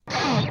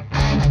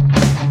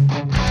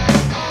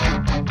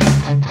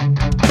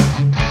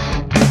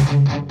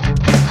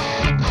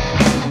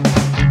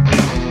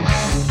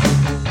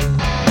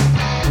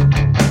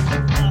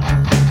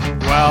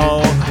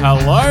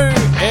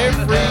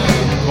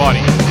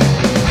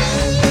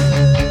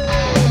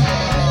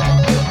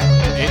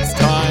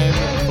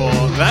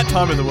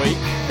time of the week.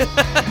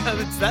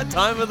 It's that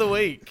time of the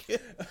week.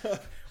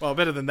 Well,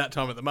 better than that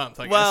time of the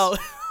month, I guess. Well,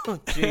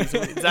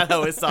 jeez, is that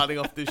how we're starting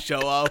off this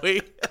show, are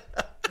we?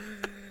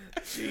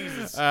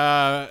 Jesus.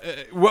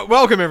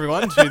 Welcome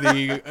everyone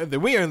to the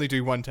We Only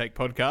Do One Take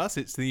podcast.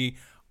 It's the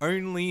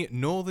only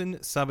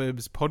Northern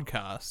Suburbs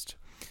podcast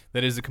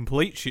that is a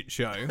complete shit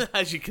show.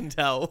 As you can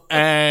tell.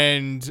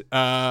 And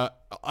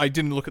I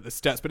didn't look at the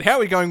stats, but how are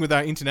we going with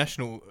our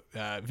international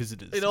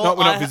visitors?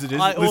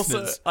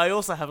 Listeners. I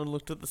also haven't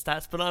looked at the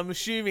stats, but I'm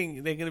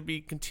assuming they're going to be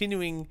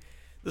continuing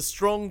the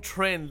strong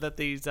trend that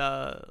these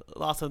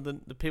last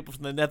time the people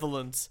from the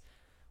Netherlands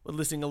were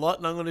listening a lot,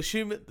 and I'm going to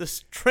assume that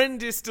this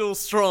trend is still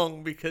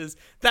strong because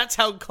that's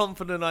how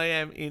confident I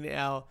am in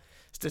our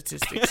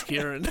statistics,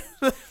 Kieran.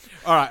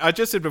 All right, I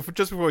just said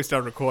just before we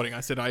started recording, I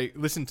said I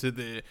listened to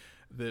the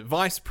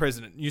vice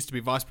president, used to be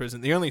vice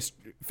president, the only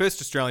first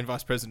Australian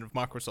vice president of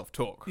Microsoft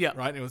talk. Yeah.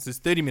 Right? It was this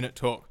 30-minute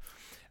talk,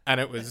 and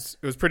it was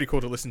pretty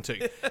cool to listen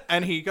to.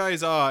 And he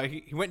goes,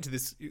 he went to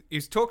this,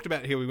 he's talked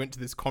about here, we went to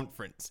this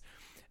conference,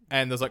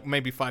 and there's like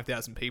maybe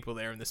 5,000 people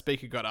there, and the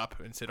speaker got up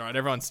and said, all right,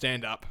 everyone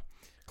stand up,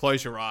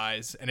 close your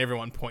eyes, and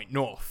everyone point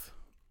north.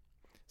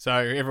 So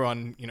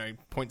everyone,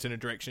 points in a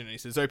direction, and he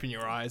says, open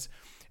your eyes,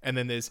 and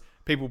then there's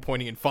people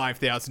pointing in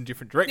 5,000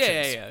 different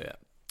directions. Yeah.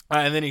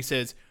 And then he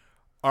says,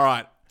 all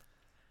right,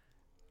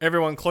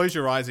 everyone close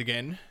your eyes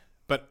again,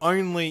 but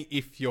only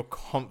if you're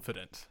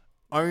confident.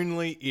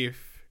 Only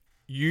if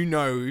you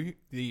know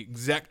the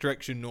exact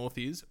direction north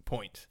is,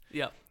 point.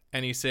 Yeah.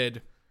 And he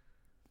said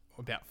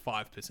about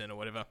 5% or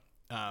whatever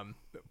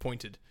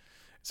pointed.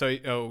 So,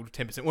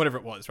 10%, whatever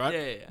it was, right?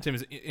 Yeah.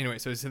 10%. Anyway,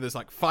 so he said there's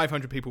like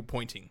 500 people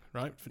pointing,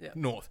 right?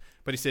 North.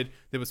 But he said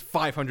there was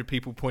 500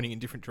 people pointing in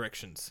different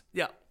directions.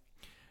 Yeah.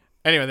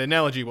 Anyway, the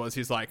analogy was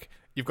he's like,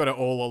 you've got to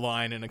all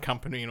align and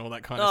accompany and all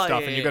that kind of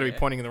stuff, and you've got to be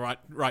pointing in the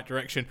right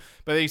direction.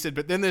 But he said,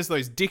 but then there's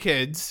those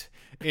dickheads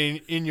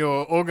in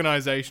your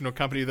organization or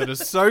company that are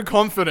so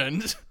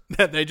confident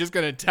that they're just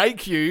going to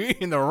take you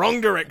in the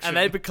wrong direction. And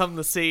they become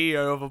the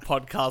CEO of a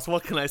podcast.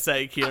 What can I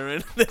say,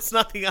 Kieran? There's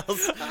nothing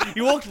else.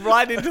 You walked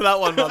right into that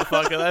one,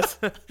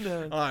 motherfucker.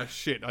 No. Oh,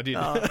 shit, I did.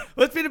 Well,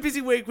 it's been a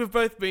busy week. We've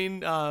both been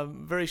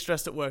very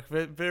stressed at work,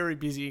 very, very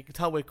busy. You can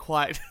tell we're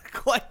quite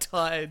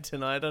tired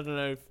tonight. I don't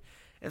know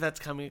if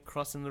that's coming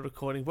across in the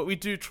recording, but we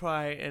do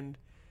try and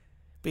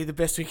be the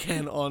best we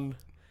can on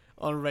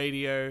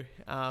radio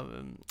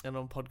and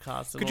on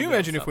podcasts. Could you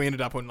imagine if we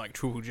ended up on like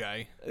Triple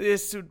J?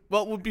 Yes,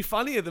 what would be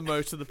funnier than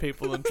most of the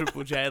people on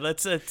Triple J?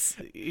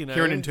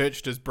 Kieran and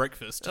Turch does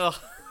breakfast. Oh.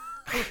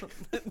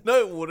 No,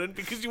 it wouldn't,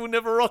 because you would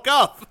never rock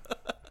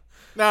up.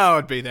 No,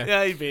 I'd be there.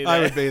 Yeah, you'd be there. I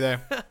would be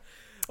there.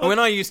 When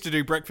I used to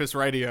do breakfast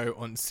radio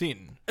on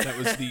SYN, that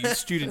was the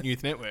Student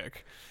Youth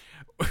Network.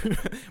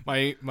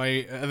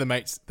 my other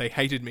mates, they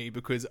hated me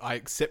because I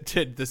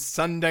accepted the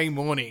Sunday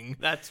morning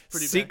That's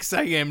pretty 6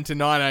 a.m. to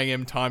 9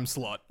 a.m. time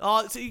slot.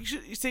 Oh, so you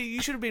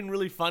should have been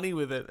really funny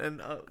with it.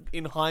 And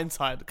in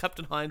hindsight,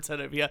 Captain Hindsight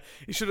over here,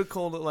 you should have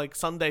called it like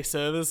Sunday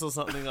Service or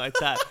something like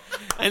that.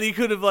 And he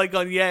could have like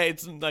gone, yeah,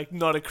 it's like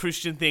not a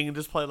Christian thing, and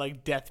just played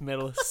like death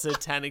metal,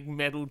 satanic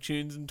metal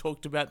tunes and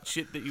talked about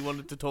shit that you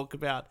wanted to talk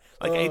about,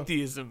 like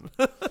atheism.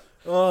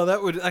 Oh,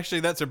 that would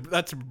actually, that's a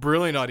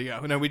brilliant idea.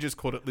 No, we just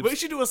called it. We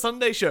should do a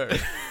Sunday show.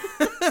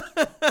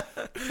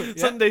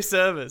 Sunday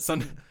service.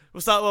 We'll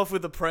start off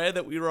with a prayer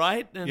that we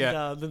write, and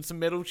then some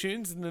metal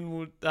tunes, and then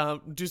we'll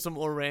do some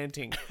more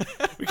ranting.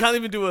 We can't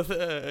even do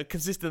a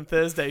consistent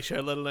Thursday show,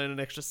 let alone an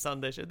extra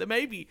Sunday show. Then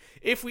maybe,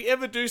 if we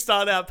ever do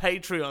start our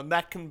Patreon,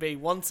 that can be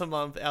once a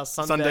month our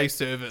Sunday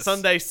service.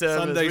 Sunday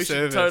service.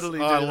 Should totally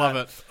do I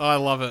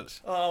love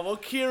it. Oh, well,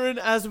 Kieran,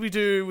 as we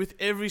do with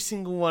every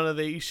single one of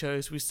these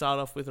shows, we start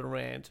off with a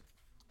rant.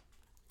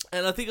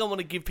 And I think I want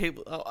to give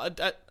people, I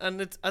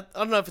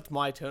don't know if it's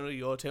my turn or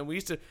your turn. We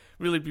used to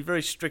really be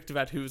very strict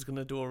about who was going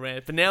to do a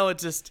rant, but now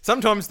it's just...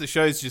 Sometimes the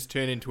shows just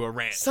turn into a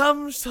rant.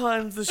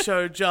 Sometimes the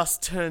show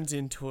just turns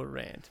into a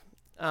rant.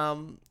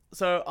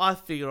 So I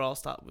figure I'll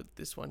start with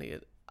this one here.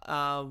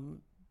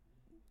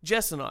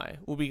 Jess and I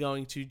will be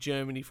going to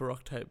Germany for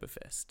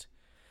Oktoberfest.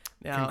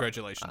 Now,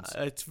 congratulations.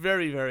 It's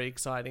very, very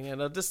exciting.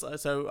 And a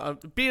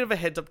bit of a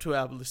heads up to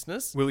our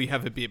listeners. Will you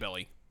have a beer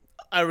belly?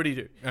 I already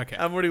do. Okay.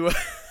 I'm already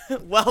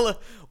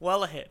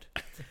well ahead.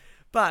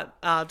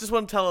 But just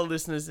want to tell our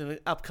listeners in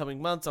the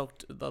upcoming months,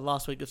 the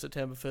last week of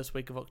September, first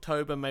week of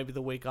October, maybe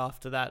the week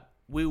after that,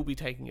 we'll be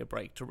taking a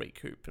break to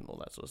recoup and all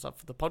that sort of stuff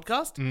for the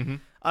podcast. Mm-hmm.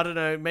 I don't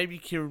know, maybe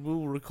Kieran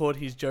will record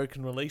his joke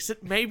and release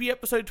it. Maybe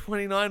episode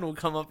 29 will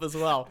come up as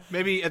well.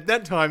 Maybe at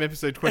that time,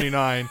 episode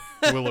 29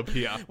 will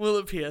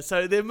appear.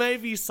 So there may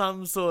be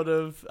some sort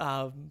of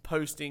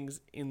postings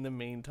in the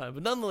meantime.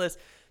 But nonetheless,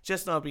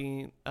 Jess and I have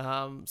been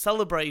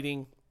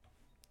celebrating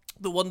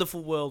the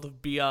wonderful world of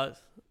beer,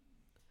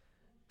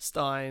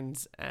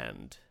 steins,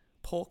 and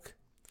pork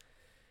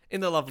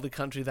in the lovely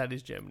country that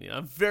is Germany.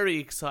 I'm very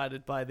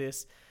excited by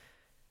this.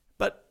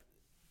 But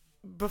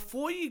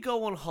before you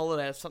go on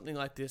holiday or something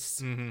like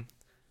this,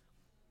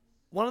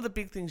 one of the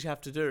big things you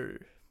have to do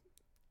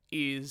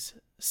is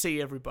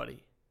see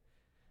everybody.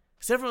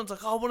 Because everyone's like,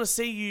 oh, I want to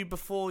see you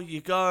before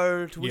you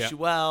go to wish Yeah. you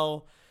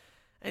well.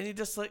 And you're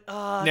just like,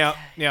 Now,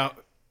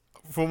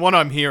 from what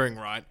I'm hearing,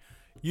 right,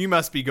 you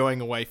must be going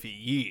away for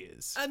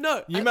years.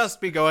 no. You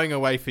must be going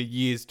away for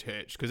years,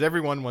 Turch, because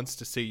everyone wants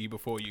to see you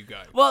before you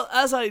go. Well,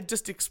 as I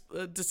just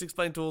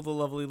explained to all the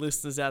lovely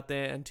listeners out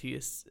there and to you,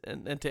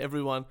 and to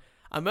everyone,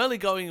 I'm only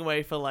going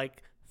away for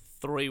like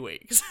 3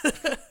 weeks.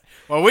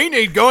 Well, we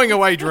need going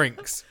away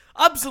drinks.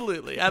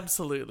 Absolutely.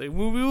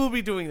 We will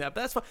be doing that.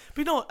 But that's fine. But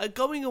you know what?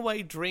 Going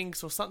away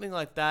drinks or something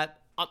like that,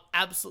 I'm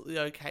absolutely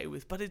okay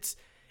with. But it's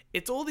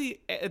all the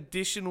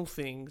additional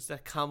things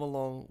that come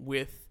along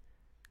with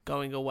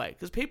going away.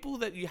 Because people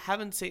that you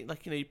haven't seen,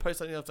 like, you post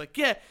something that's like,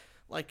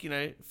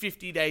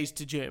 50 days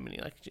to Germany.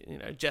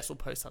 Like, Jess will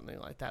post something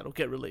like that or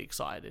get really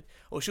excited.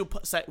 Or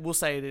we'll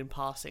say it in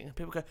passing. And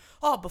people go,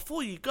 oh,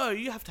 before you go,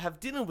 you have to have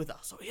dinner with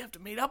us. Or you have to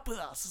meet up with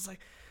us. It's like,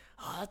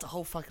 oh, that's a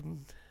whole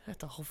fucking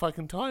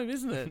time,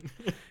 isn't it?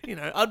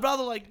 I'd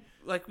rather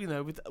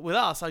with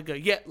us, I'd go,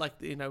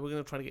 we're going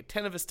to try to get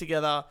 10 of us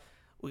together.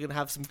 We're going to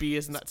have some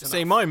beers and that's enough.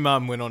 See, my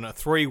mum went on a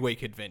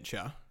 3-week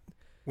adventure.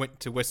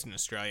 Went to Western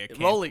Australia.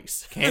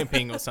 Rollies.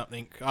 Camping or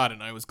something. I don't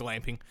know. It was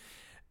glamping.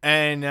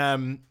 And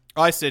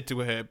I said to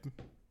her,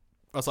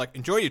 I was like,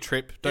 enjoy your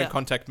trip. Don't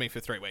contact me for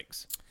 3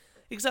 weeks.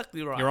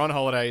 Exactly right. You're on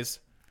holidays.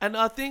 And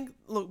I think,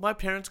 look, my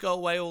parents go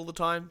away all the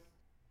time.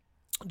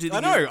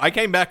 I know. I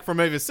came back from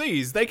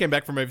overseas. They came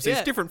back from overseas.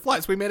 Yeah. Different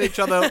flights. We met each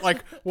other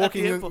like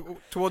walking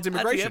towards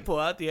immigration.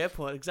 At the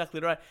airport.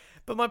 Exactly right.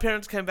 But my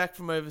parents came back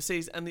from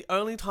overseas, and the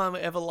only time I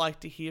ever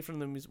like to hear from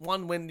them is,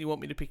 one, when do you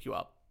want me to pick you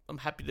up? I'm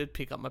happy to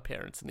pick up my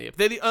parents in the airport.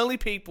 They're the only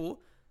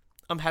people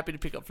I'm happy to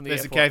pick up from the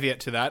airport. There's a caveat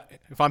to that.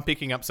 If I'm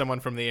picking up someone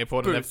from the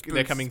airport and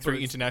they're coming through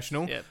booze.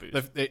 international,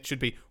 booze. it should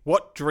be,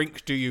 what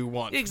drink do you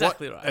want?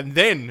 Exactly right. And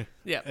then,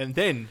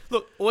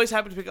 Look, always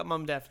happy to pick up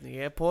mum and dad from the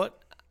airport,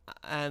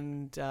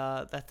 and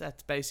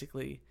that's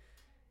basically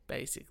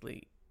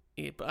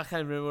it. But I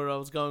can't remember where I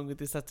was going with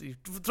this. You've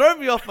thrown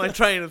me off my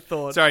train of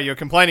thought. Sorry, you're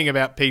complaining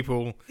about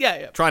people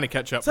trying to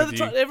catch up with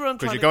you everyone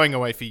because you're going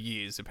away for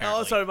years, apparently.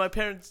 Oh, sorry, my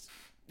parents...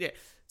 Yeah.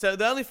 So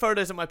the only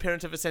photos that my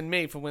parents ever send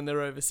me from when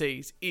they're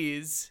overseas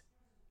is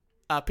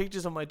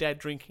pictures of my dad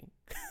drinking.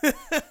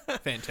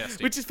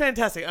 Fantastic. Which is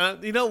fantastic.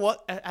 You know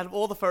what? Out of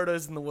all the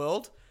photos in the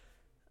world,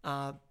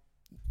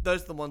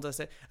 those are the ones I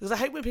say. Because I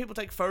hate when people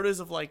take photos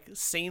of, like,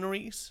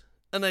 sceneries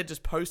and they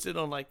just post it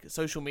on, like,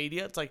 social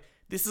media. It's like,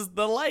 this is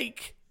the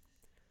lake.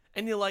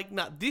 And you're like,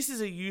 nah, this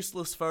is a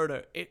useless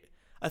photo.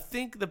 I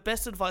think the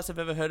best advice I've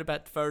ever heard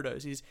about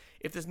photos is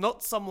if there's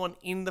not someone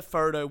in the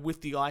photo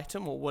with the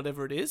item or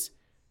whatever it is,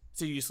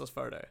 it's a useless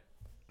photo.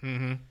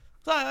 Mm-hmm.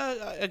 So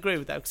I agree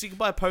with that, because you can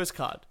buy a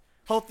postcard.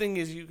 Whole thing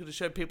is you could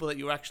show people that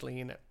you're actually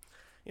in it.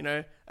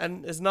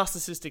 And as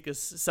narcissistic as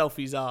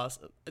selfies are,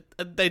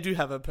 they do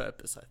have a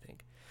purpose, I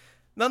think.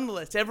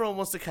 Nonetheless, everyone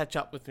wants to catch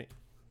up with me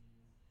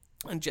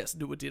and just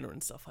do a dinner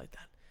and stuff like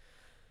that.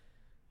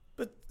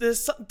 But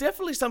there's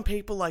definitely some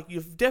people, like,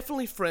 you're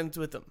definitely friends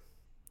with them.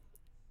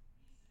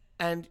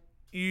 And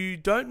you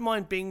don't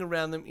mind being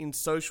around them in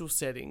social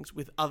settings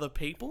with other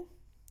people.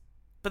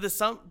 But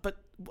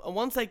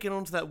once they get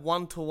onto that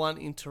one-to-one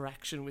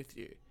interaction with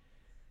you,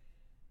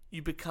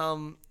 you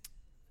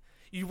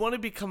want to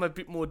become a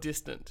bit more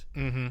distant.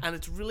 Mm-hmm. And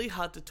it's really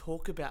hard to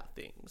talk about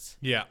things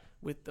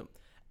with them.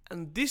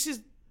 And this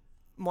is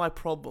my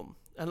problem.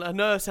 And I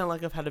know I sound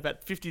like I've had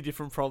about 50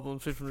 different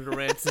problems, 50 different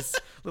rants, this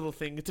little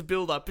thing. It's a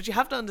build-up. But you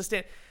have to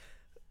understand,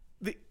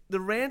 the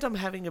rant I'm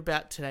having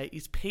about today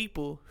is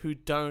people who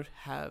don't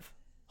have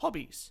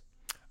hobbies.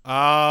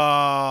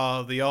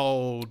 The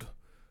old...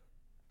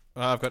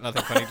 I've got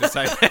nothing funny to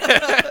say.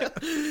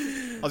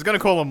 I was going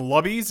to call them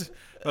lobbies,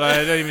 but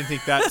I don't even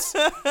think that's...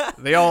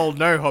 The old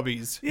no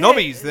hobbies. Yeah,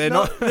 Nobbies. They're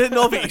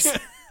nobbies.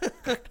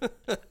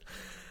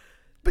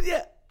 But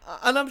yeah,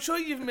 and I'm sure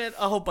you've met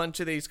a whole bunch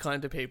of these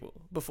kind of people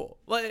before.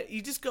 Like,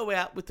 you just go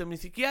out with them and you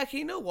think, okay,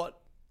 you know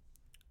what?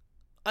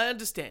 I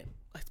understand.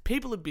 Like,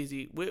 people are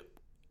busy.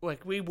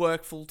 We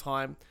work full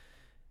time.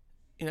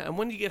 And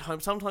when you get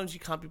home, sometimes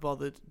you can't be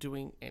bothered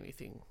doing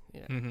anything.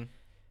 Mm-hmm.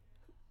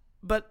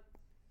 But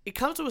it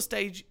comes to a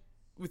stage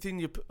within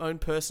your own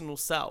personal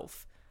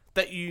self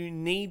that you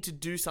need to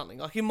do something.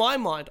 Like, in my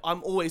mind,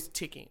 I'm always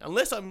ticking.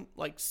 Unless I'm,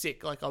 like,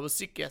 sick. Like, I was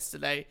sick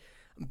yesterday.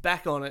 I'm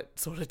back on it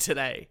sort of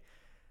today.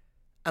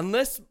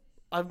 Unless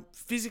I'm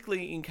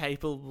physically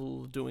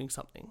incapable of doing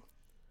something,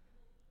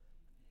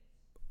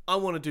 I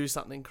want to do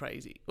something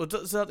crazy. Or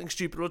something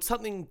stupid. Or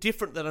something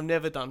different that I've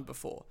never done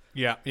before.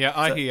 Yeah,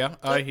 I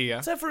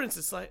hear. So, for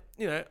instance, like,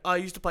 I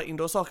used to play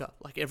indoor soccer,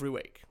 like, every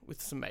week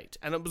with some mates.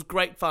 And it was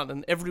great fun.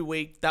 And every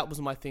week, that was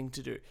my thing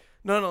to do.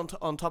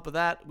 On top of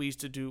that, we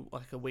used to do,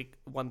 like,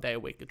 1 day a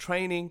week of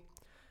training.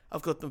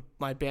 I've got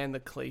my band,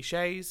 The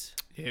Clichés.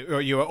 Yeah,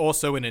 you were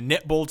also in a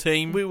netball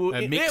team. We were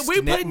a mixed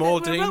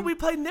netball team. We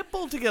played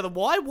netball together.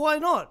 Why? Why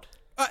not?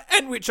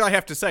 And which I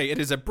have to say, it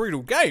is a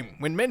brutal game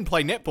when men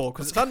play netball,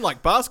 because it's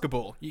unlike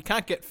basketball. You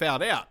can't get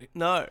fouled out.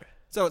 No.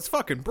 So it's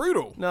fucking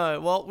brutal. No,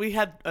 well, we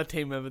had a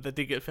team member that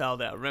did get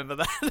fouled out. Remember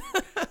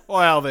that?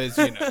 Well, there's,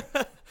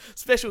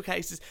 special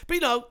cases.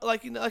 But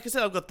like I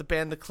said, I've got the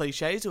band The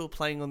Clichés who are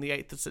playing on the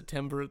 8th of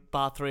September at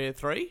Bar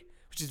 303,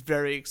 which is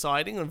very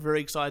exciting. I'm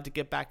very excited to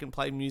get back and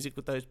play music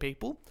with those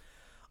people.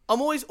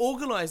 I'm always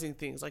organising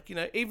things, like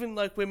even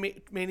like we're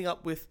meeting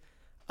up with,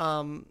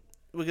 we're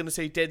going to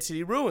see Dead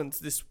City Ruins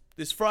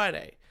this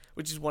Friday,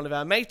 which is one of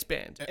our mates'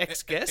 band,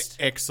 ex-guest.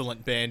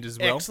 Excellent band as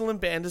well.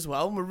 Excellent band as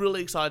well. And we're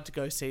really excited to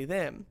go see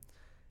them.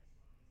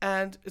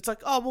 And it's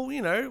like, oh,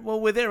 well,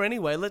 we're there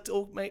anyway. Let's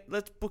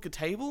book a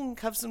table and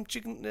have some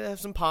chicken, have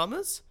some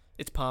parmas.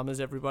 It's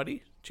parmas,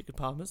 everybody. Chicken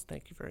parmas.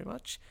 Thank you very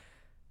much.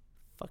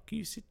 Fuck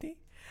you, Sydney.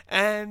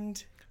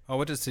 And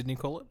what does Sydney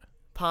call it?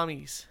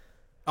 Palmies.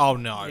 Oh,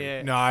 no.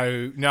 Yeah.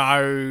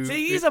 No.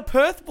 See, he's a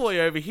Perth boy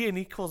over here, and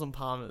he calls them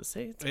palmas.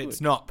 See, it's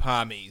not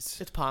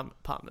palmies. It's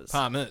palmas.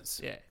 Palmas.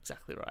 Yeah,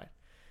 exactly right.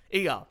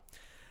 Eagle.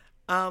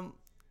 But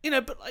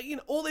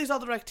all these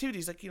other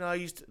activities, I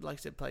used to, like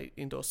I said, play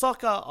indoor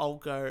soccer. I'll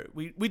go.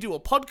 We do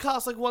a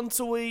podcast like once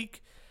a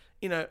week.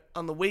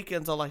 On the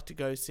weekends, I like to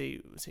go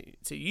see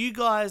you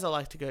guys. I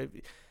like to go.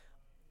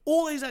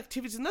 All these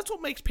activities, and that's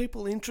what makes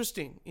people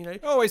interesting,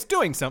 Always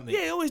doing something.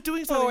 Yeah, always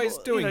doing something. Always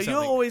doing something.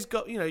 You're always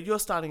you're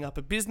starting up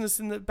a business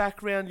in the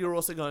background. You're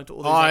also going to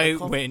all these I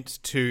other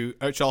went to,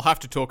 which I'll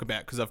have to talk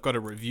about because I've got a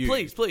review.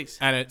 Please.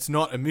 And it's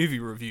not a movie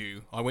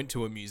review. I went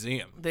to a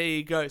museum. There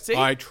you go. See?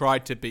 I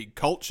tried to be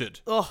cultured.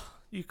 Oh,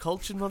 you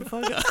cultured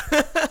motherfucker.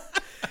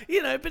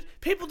 But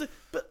people do.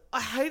 But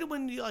I hate it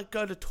when you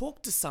go to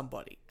talk to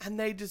somebody and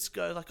they just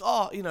go like,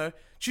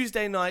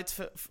 Tuesday nights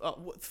for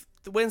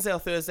the Wednesday or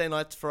Thursday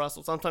nights for us,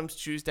 or sometimes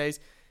Tuesdays,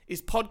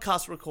 is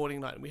podcast recording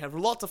night. And we have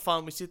lots of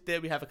fun. We sit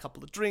there, we have a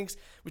couple of drinks,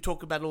 we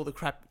talk about all the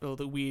crap, all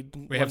the weird,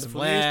 we have some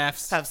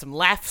laughs. Have some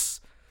laughs,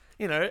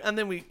 and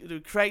then we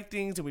create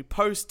things and we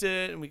post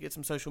it and we get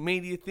some social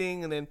media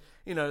thing. And then,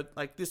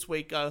 like this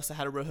week, I also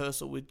had a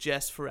rehearsal with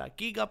Jess for our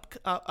gig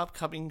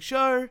upcoming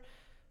show.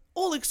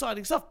 All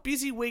exciting stuff.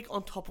 Busy week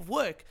on top of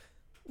work.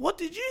 What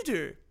did you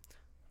do?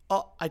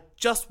 Oh, I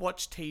just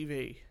watched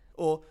TV,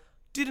 or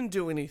didn't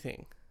do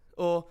anything,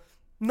 or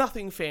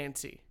nothing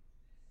fancy.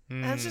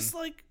 And it's just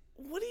like,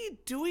 what are you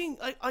doing?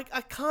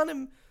 I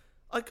can't,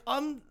 I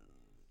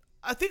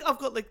think I've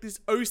got like this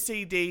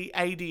OCD,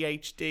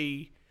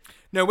 ADHD.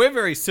 No, we're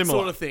very similar.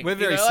 Sort of thing. We're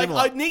very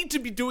similar. I need to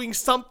be doing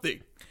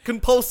something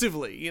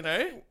compulsively,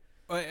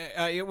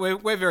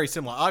 We're very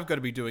similar. I've got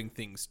to be doing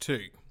things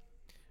too.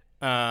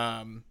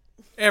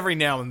 Every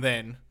now and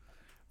then,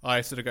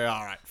 I sort of go,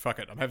 all right, fuck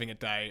it. I'm having a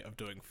day of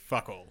doing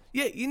fuck all.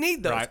 Yeah, you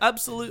need those. Right?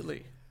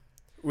 Absolutely.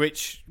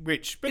 Which, but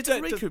it's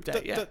a recoup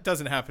day, yeah. That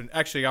doesn't happen.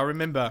 Actually, I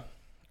remember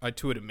I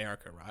toured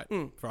America, right?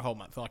 For a whole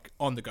month, like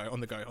on the go.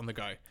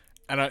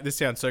 And this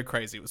sounds so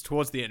crazy. It was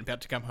towards the end,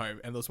 about to come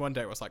home. And there was one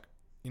day where I was like,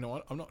 you know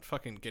what? I'm not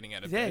fucking getting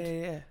out of bed.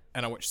 Yeah.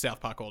 And I watched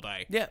South Park all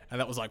day. Yeah. And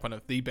that was like one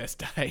of the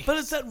best days. But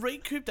it's that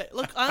recoup day.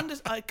 Look,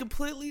 I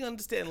completely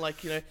understand.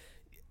 Like, like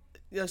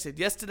I said,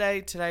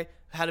 yesterday, today,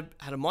 had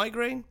a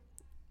migraine.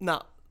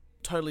 Nah,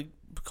 totally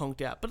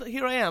conked out. But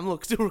here I am,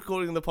 look, still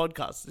recording the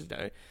podcast,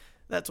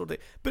 that sort of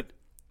thing. But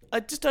I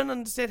just don't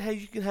understand how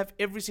you can have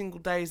every single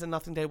day as a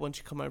nothing day once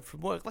you come home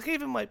from work. Like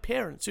even my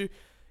parents who,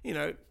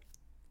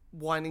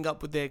 winding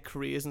up with their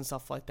careers and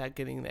stuff like that,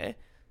 getting there,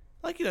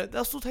 like,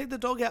 they'll still take the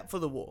dog out for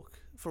a walk,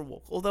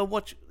 or they'll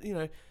watch,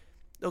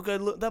 they'll go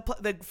look,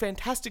 they're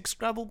fantastic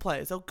Scrabble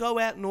players. They'll go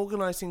out and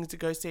organise things to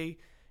go see,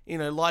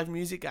 live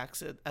music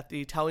acts at the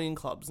Italian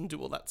clubs and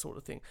do all that sort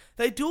of thing.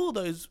 They do all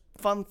those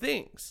fun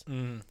things.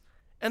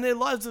 And their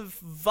lives are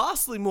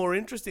vastly more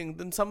interesting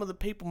than some of the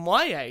people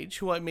my age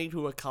who I meet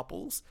who are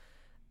couples.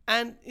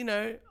 And,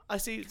 I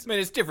see...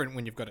 it's different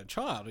when you've got a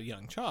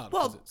young child.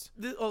 Well,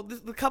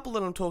 the couple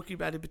that I'm talking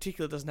about in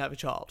particular doesn't have a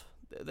child.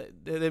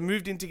 They're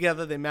moved in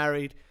together, they're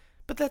married.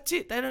 But that's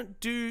it. They don't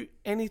do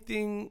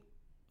anything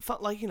fun.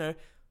 Like,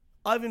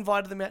 I've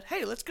invited them out,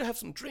 hey, let's go have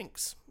some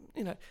drinks.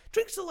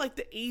 Drinks are like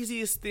the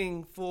easiest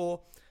thing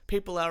for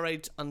people our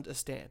age to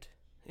understand.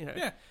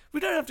 Yeah. We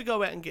don't have to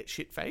go out and get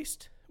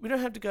shit-faced. We don't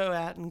have to go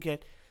out and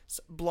get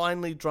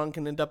blindly drunk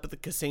and end up at the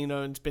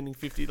casino and spending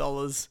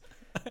 $50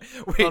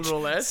 on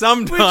roulette.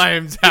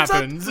 Sometimes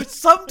happens. Which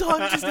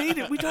sometimes is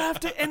needed. We don't have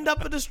to end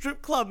up at a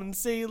strip club and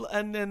see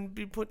and then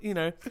be put,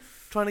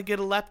 trying to get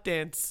a lap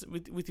dance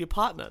with your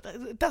partner.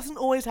 It doesn't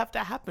always have to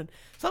happen.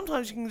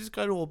 Sometimes you can just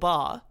go to a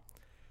bar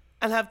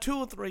and have 2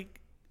 or 3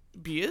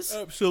 beers.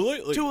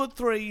 Absolutely. 2 or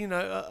 3,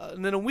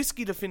 and then a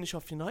whiskey to finish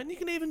off your night, and you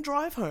can even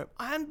drive home.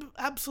 I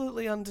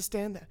absolutely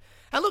understand that.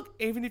 And look,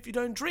 even if you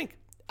don't drink,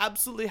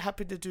 absolutely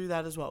happy to do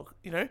that as well.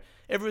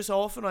 Every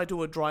so often I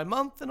do a dry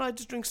month and I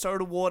just drink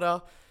soda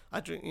water. I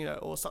drink,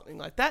 or something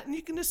like that. And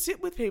you can just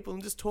sit with people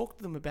and just talk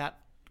to them about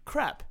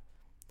crap.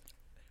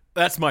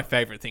 That's my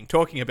favourite thing,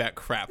 talking about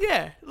crap.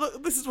 Yeah.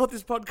 Look, this is what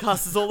this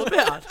podcast is all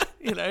about.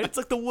 It's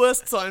like the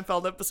worst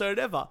Seinfeld episode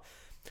ever.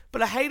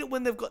 But I hate it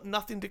when they've got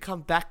nothing to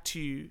come back to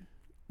you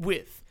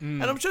with.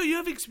 And I'm sure you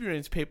have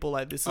experienced people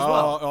like this as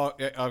well.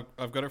 Yeah,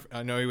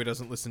 I know he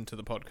doesn't listen to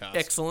the podcast.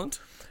 Excellent.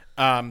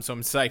 So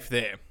I'm safe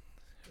there.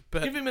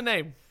 But give him a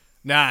name.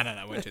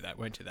 No, won't do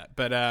that.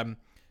 But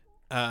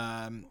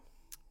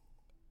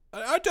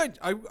I don't.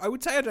 I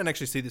would say I don't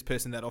actually see this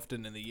person that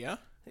often in the year,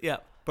 Yeah.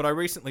 but I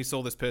recently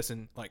saw this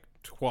person like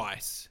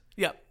twice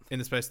Yeah. in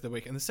the space of the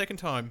week, and the second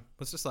time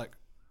was just like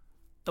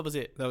That was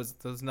it. there was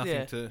nothing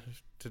Yeah.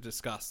 to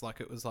discuss. Like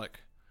it was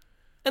like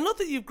And not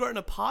that you've grown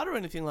apart or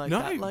anything like No.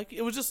 that. Like,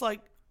 it was just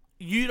like,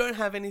 you don't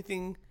have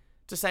anything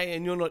to say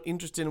and you're not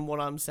interested in what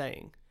I'm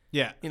saying.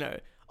 yeah. You know,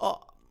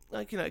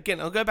 again,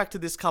 I'll go back to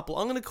this couple.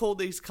 I'm going to call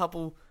these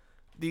couple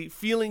the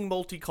feeling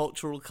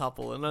multicultural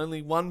couple, and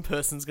only one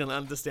person's going to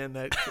understand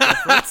that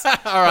reference.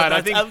 All right,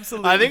 That's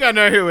absolutely. I think I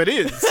know who it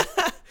is.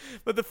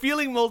 But the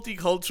feeling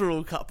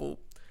multicultural couple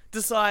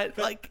decide,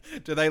 like,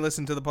 Do they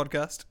listen to the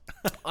podcast?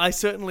 I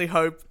certainly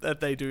hope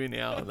that they do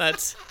now.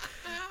 But,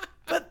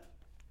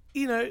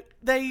 you know,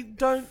 they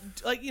don't,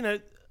 like, you know,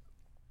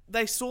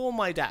 they saw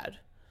my dad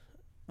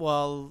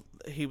while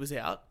he was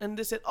out, and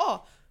they said,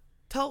 oh,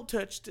 tell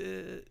Turch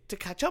to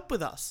catch up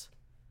with us.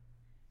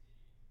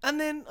 And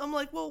then I'm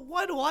like, well,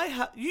 why do I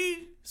have...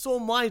 You saw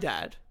my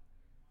dad.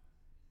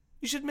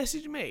 You should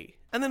message me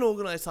and then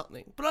organise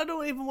something. But I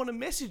don't even want to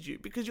message you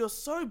because you're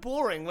so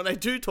boring when I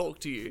do talk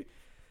to you.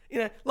 You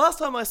know, last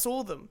time I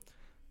saw them,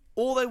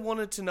 all they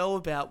wanted to know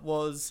about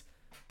was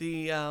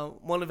the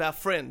one of our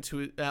friends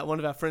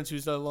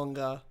who's no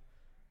longer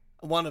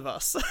one of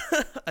us,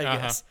 I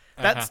guess.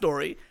 That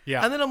story.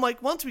 Yeah. And then I'm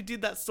like, once we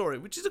did that story,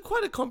 which is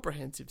quite a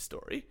comprehensive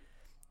story...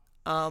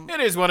 It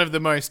is one of the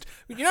most,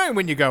 you know,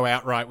 when you go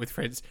out right with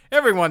friends,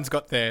 everyone's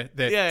got their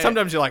Yeah.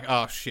 Sometimes you're like,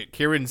 oh shit,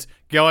 Kieran's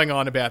going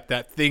on about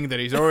that thing that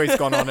he's always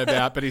gone on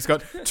about, but he's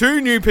got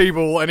 2 new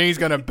people and he's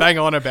going to bang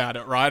on about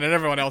it, right? And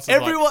everyone else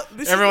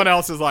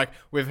is like,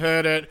 we've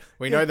heard it,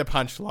 we know the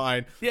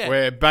punchline, Yeah.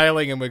 we're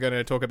bailing and we're going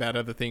to talk about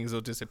other things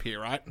or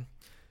disappear, right?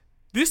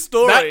 This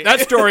story... That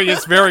story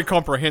is very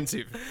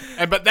comprehensive,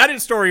 but that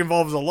story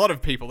involves a lot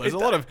of people. There's a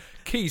lot of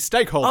key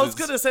stakeholders. I was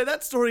going to say,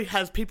 that story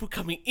has people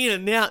coming in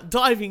and out,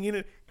 diving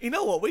in. You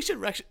know what? We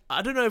should actually...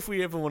 I don't know if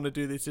we ever want to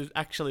do this, is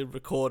actually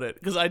record it,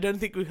 because I don't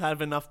think we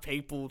have enough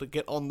people to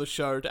get on the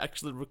show to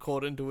actually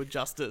record and do it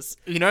justice.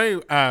 You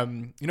know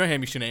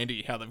Hamish and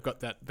Andy, how they've got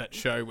that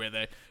show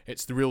where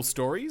it's the real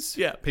stories.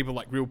 Yeah. People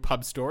like real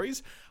pub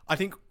stories. I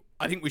think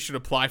we should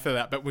apply for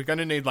that, but we're going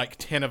to need like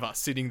 10 of us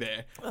sitting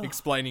there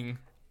explaining.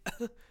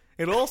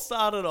 It all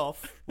started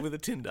off with a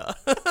Tinder.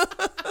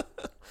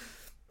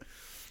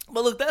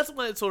 But look, that's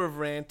my sort of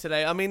rant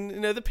today. I mean, you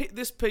know, the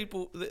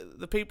people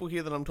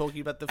here that I'm talking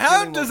about.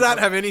 How does that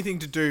have anything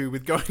to do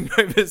with going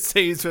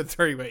overseas for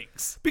 3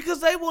 weeks?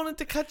 Because they wanted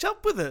to catch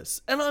up with us,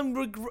 and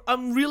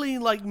I'm really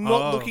like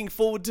not looking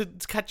forward to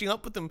catching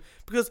up with them,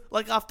 because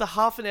like after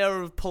half an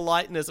hour of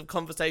politeness of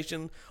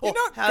conversation,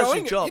 how's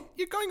your job?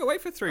 You're going away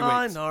for 3 weeks.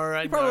 I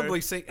know. You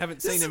probably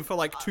haven't seen him for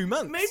like 2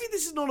 months. Maybe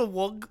this is not a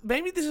WOG.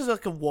 Maybe this is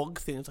like a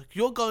WOG thing. It's like,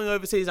 you're going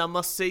overseas, I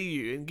must see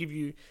you and give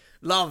you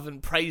love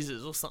and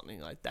praises or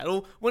something like that.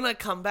 Or when I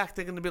come back,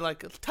 they're going to be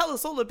like, tell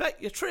us all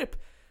about your trip,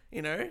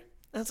 you know? And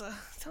it's like,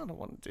 I don't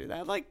want to do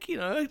that. Like, you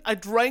know, I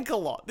drank a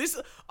lot.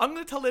 I'm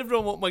going to tell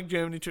everyone what my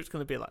Germany trip's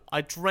going to be like.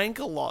 I drank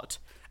a lot,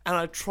 and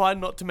I tried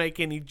not to make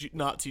any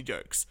Nazi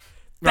jokes.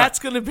 That's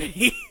going to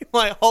be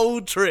my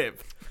whole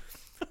trip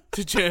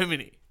to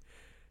Germany.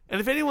 And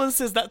if anyone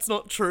says that's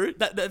not true,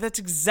 that's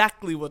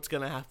exactly what's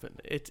going to happen.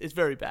 It's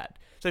very bad.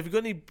 So if you've got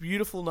any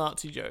beautiful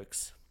Nazi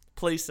jokes,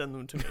 please send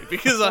them to me,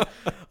 because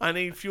I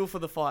need fuel for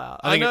the fire.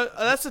 I know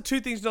that's the 2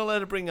 things you're not allowed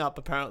to bring up,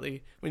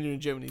 apparently, when you're in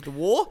Germany. The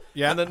war,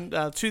 and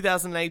then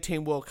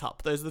 2018 World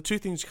Cup. Those are the 2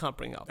 things you can't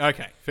bring up.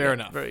 Okay, fair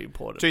enough. Very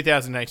important.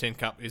 2018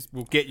 Cup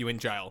will get you in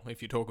jail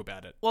if you talk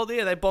about it. Well,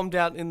 yeah, they bombed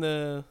out in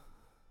the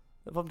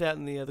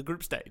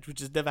group stage, which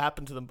has never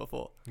happened to them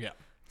before. Yeah.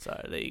 So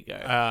there you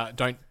go.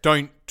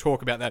 Don't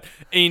talk about that.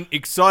 In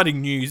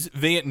exciting news,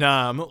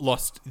 Vietnam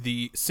lost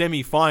the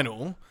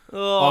semi-final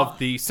of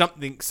the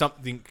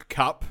something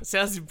cup.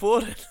 Sounds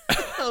important.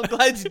 I'm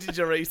glad you did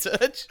your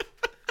research.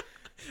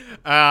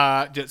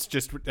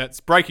 That's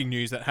breaking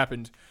news that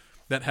happened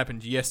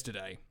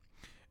yesterday.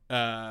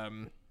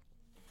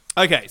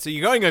 Okay, so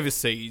you're going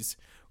overseas.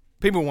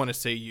 People want to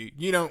see you.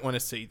 You don't want to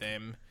see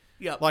them.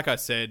 Yeah. Like I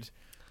said,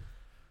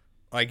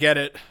 I get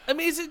it. I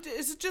mean, is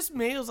it just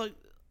me? I was like,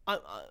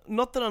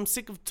 not that I'm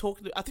sick of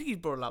talking to... I think you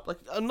brought it up. Like,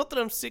 not that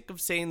I'm sick of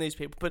seeing these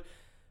people, but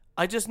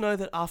I just know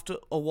that after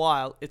a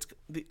while,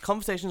 the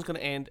conversation's going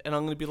to end, and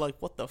I'm going to be like,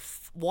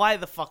 why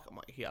the fuck am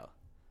I here?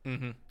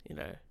 Mm-hmm. You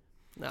know?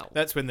 No.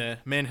 That's when the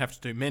men have to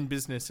do men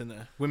business and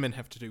the women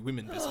have to do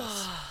women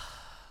business.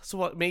 So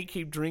what, me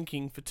keep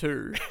drinking for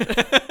 2?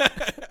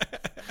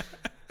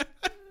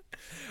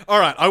 All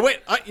right,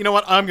 you know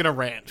what? I'm going to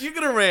rant. You're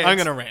going to rant? I'm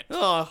going to rant.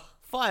 Oh,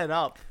 fired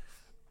up.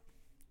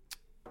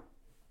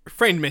 A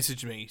friend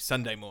messaged me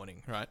Sunday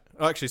morning, right?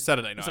 Oh, actually,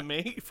 Saturday night. Is it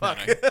me? Fuck.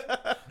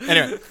 No.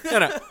 Anyway,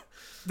 no.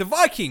 The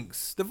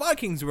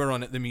Vikings were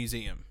on at the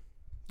museum.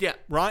 Yeah.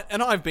 Right?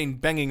 And I've been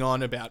banging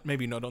on about,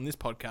 maybe not on this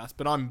podcast,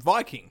 but I'm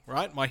Viking,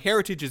 right? My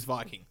heritage is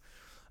Viking.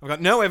 I've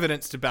got no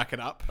evidence to back it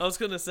up. I was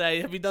going to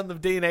say, have you done the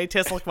DNA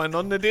test like my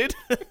nonna did?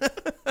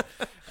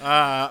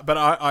 But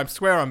I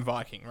swear I'm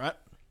Viking, right?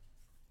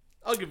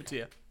 I'll give it to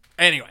you.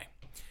 Anyway.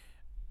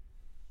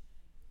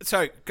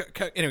 So,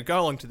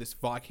 go along to this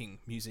Viking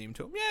museum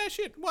tour. Yeah,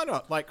 shit, why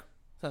not? Like,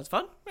 Sounds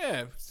fun.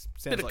 yeah,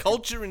 Bit of like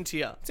culture into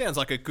you. sounds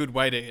like a good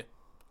way to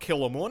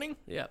kill a morning.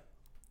 Yeah.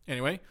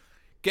 Anyway,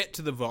 get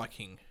to the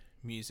Viking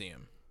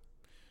museum.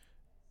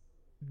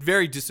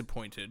 Very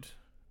disappointed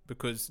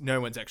because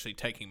no one's actually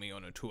taking me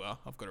on a tour.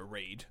 I've got to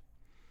read,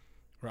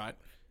 right?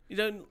 You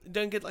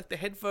don't get like the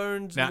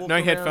headphones. and No, walk no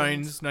around?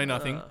 headphones, no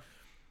nothing. Ah.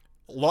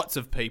 Lots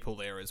of people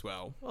there as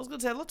well. I was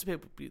going to say, lots of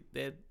people be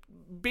there.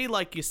 Be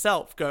like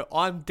yourself. Go,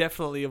 I'm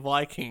definitely a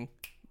Viking.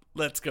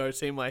 Let's go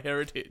see my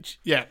heritage.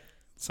 Yeah,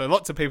 so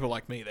lots of people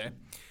like me there.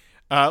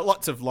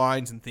 Lots of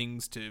lines and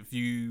things to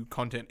view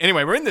content.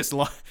 Anyway, we're in this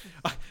line.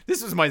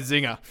 This was my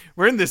zinger.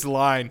 We're in this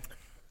line.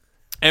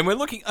 And we're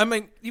looking, I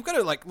mean, you've got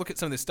to like look at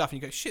some of this stuff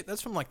and you go, shit,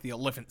 that's from like the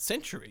 11th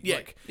century. Yeah,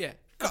 Like, yeah.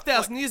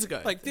 1,000 years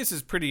ago. Like, this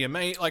is pretty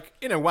amazing. Like,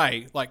 in a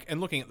way, like, and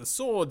looking at the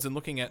swords and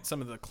looking at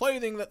some of the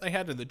clothing that they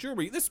had and the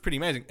jewelry, this is pretty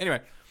amazing. Anyway,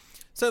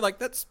 so, like,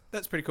 that's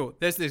pretty cool.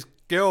 There's this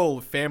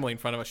girl family in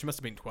front of us. She must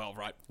have been 12,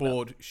 right?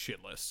 Bored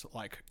shitless.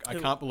 Like, I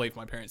can't believe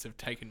my parents have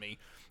taken me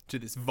to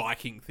this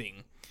Viking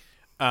thing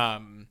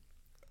on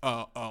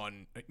a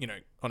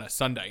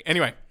Sunday.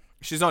 Anyway,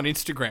 she's on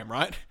Instagram,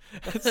 right?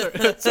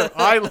 so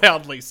I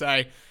loudly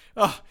say,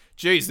 oh,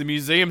 geez, the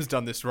museum's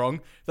done this wrong.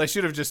 They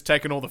should have just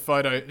taken all the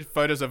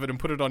photos of it and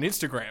put it on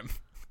Instagram.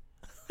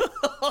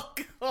 Oh,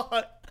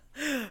 God.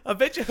 I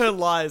bet you her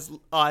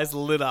eyes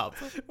lit up.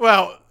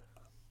 Well,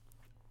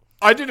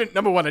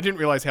 number one, I didn't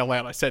realize how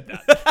loud I said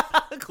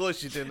that. Of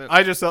course you didn't.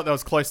 I just thought that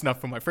was close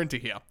enough for my friend to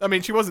hear. I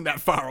mean, she wasn't that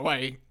far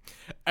away.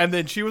 And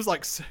then she was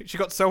like, she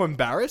got so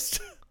embarrassed.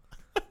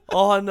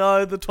 Oh,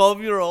 no, the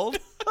 12-year-old.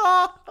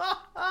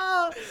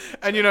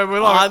 And, we're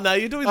like, Oh, no,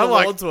 you're doing the I'm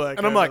like- Lord's work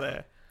and I'm over like,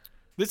 there.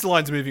 this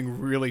line's moving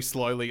really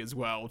slowly as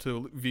well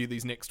to view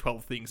these next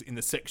 12 things in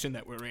the section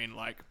that we're in.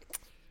 Like,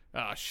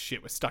 oh,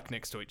 shit, we're stuck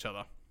next to each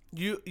other.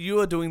 You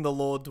are doing the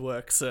Lord's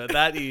work, sir.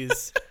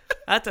 That's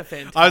a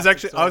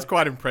fantastic I was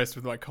quite impressed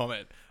with my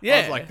comment. I Yeah.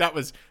 was like, that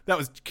was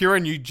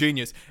Kieran, you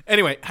genius.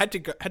 Anyway, had to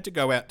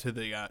go out to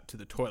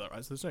the toilet.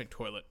 Right? So there's no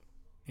toilet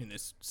in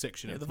this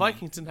section. Yeah, of the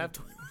Vikings didn't have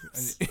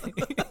toilets.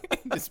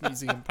 this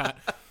museum part.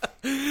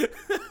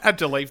 Had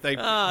to leave.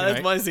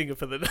 That's my zinger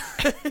for the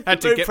day.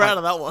 Had to Very get proud my-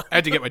 of that one.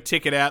 Had to get my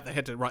ticket out. They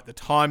had to write the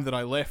time that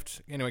I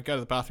left. Anyway, go to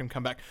the bathroom,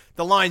 come back.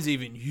 The line's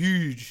even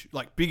huge,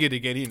 like bigger to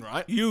get in,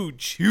 right?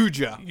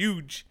 Huger.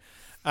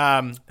 And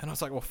I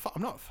was like, well,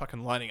 I'm not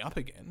fucking lining up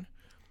again.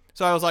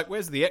 So I was like,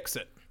 where's the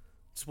exit?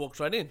 Just walked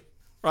right in.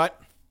 Right?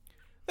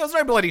 There was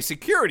no bloody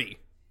security.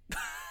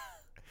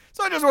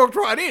 So I just walked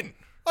right in.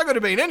 I could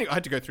have been I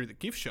had to go through the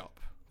gift shop.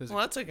 There's Well,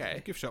 that's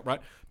okay. gift shop,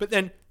 right? But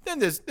then there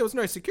was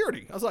no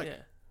security. I was like,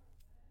 Yeah.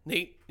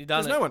 Neat. You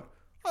done there's it. no one.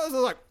 I was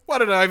like, why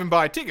did I even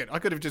buy a ticket? I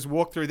could have just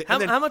walked through the.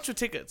 How much were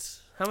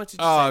tickets? How much did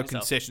you Oh, save yourself?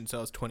 concession. So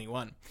I was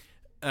 $21.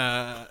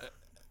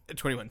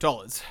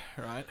 $21,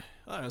 right?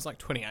 I don't know, it was like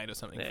 28 or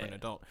something for an Yeah.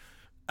 adult.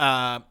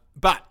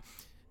 But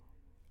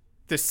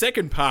the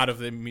second part of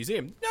the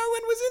museum, no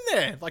one was in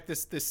there. Like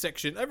this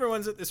section,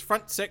 everyone's at this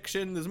front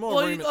section. There's more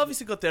Well, room. you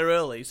obviously got there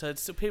early, so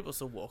it's still, people are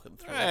still walking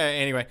through.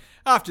 Anyway,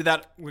 after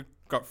that, we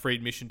got free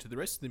admission to the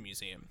rest of the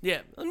museum.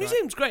 Yeah, the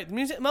museum's great.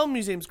 The Melbourne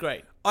Museum's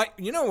great.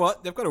 You know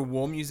what? They've got a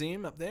war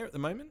museum up there at the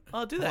moment.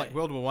 Oh, do they? Like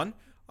World War One.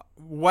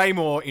 Way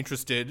more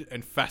interested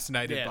and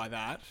fascinated Yeah. by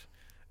that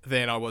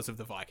than I was of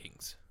the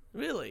Vikings.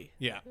 Really?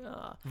 Yeah,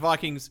 Ah.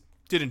 Vikings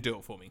didn't do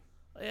it for me.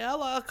 Yeah,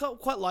 I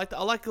quite like that.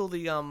 I like all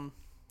the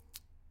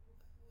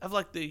have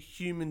like the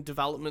human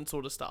development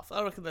sort of stuff.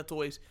 I reckon it's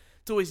always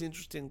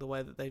interesting the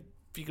way that they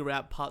figure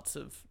out parts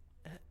of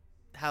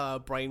how our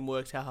brain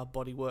works, how our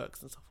body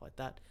works, and stuff like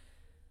that.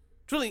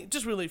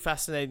 It's really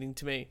fascinating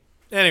to me.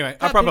 Anyway,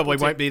 I How probably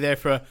people won't be there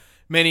for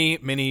many,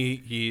 many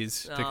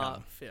years to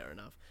come. Fair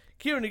enough.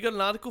 Kieran, you got an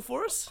article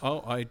for us?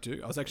 Oh, I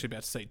do. I was actually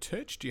about to say,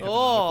 Turch, do you have an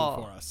Oh.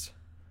 article for us?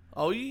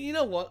 Oh, you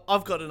know what?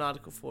 I've got an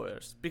article for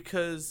us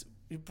because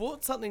you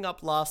brought something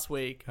up last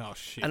week. Oh,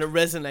 shit. And it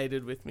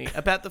resonated with me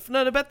about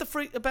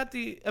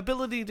the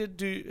ability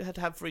to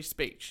have free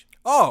speech.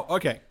 Oh,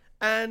 okay.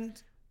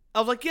 And I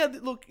was like, yeah,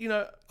 look,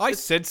 I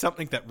said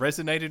something that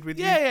resonated with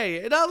you. yeah.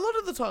 And a lot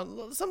of the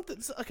time,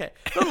 something, okay,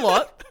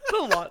 not a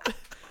lot.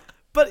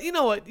 But you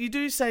know what? You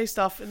do say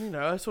stuff, and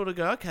I sort of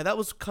go, okay, that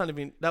was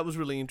that was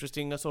really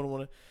interesting. I sort of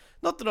want to,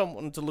 not that I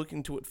wanted to look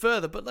into it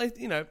further, but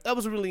that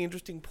was a really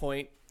interesting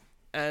point,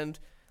 and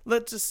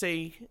let's just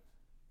see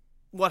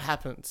what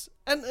happens.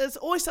 And there's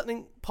always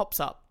something pops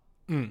up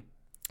in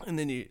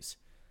the news,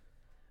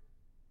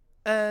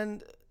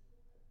 and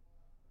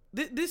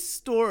this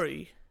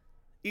story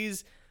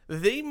is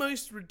the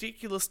most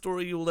ridiculous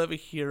story you'll ever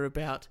hear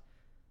about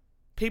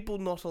people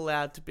not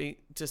allowed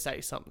to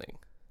say something.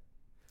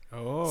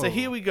 Oh. So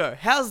here we go.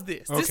 How's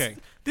this? Okay.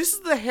 This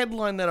is the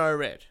headline that I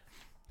read.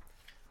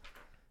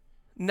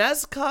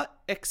 NASCAR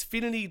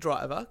Xfinity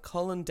driver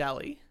Colin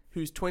Daly,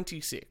 who's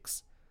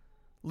 26,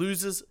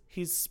 loses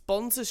his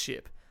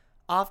sponsorship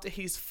after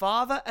his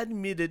father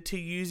admitted to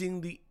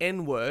using the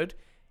N-word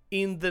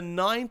in a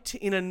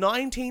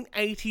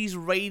 1980s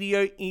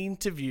radio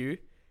interview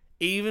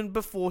even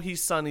before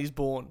his son is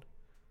born.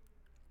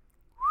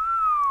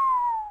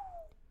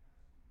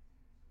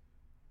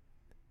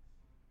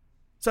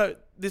 So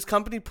this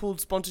company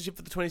pulled sponsorship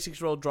for the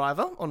 26-year-old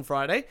driver on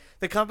Friday.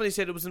 The company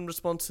said it was in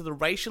response to the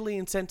racially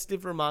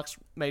insensitive remarks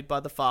made by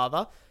the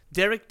father,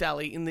 Derek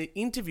Daly, in the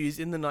interviews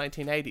in the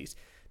 1980s.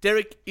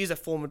 Derek is a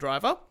former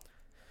driver.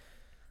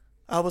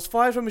 Was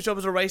fired from his job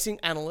as a racing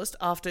analyst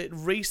after it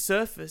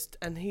resurfaced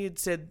and he had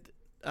said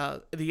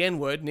the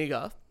N-word,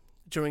 nigger,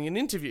 during an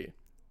interview.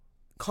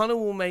 Connor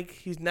will make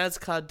his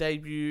NASCAR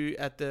debut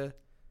at the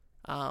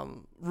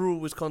rural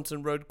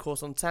Wisconsin road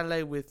course on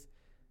Saturday with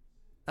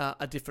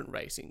a different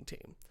racing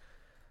team.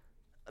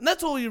 And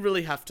that's all you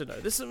really have to know.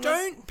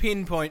 Don't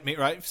pinpoint me,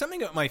 right? If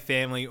something about my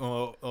family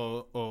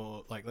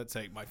or like, let's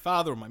say my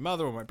father or my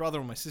mother or my brother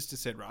or my sister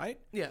said, right?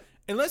 Yeah.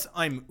 Unless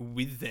I'm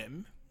with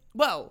them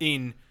Well,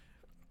 in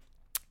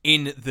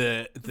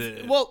the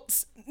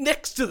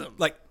next to them,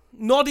 like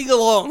nodding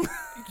along.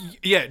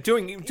 yeah,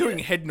 doing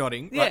head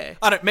nodding. Yeah. Right?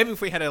 I don't. Maybe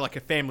if we had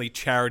a family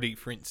charity,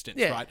 for instance,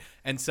 Yeah. right,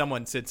 and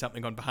someone said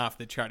something on behalf of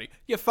the charity,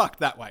 you're fucked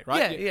that way,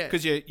 right? Yeah.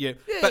 Because you. Yeah.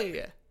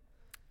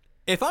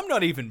 If I'm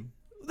not even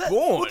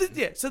born,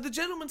 So the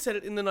gentleman said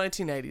it in the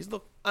 1980s.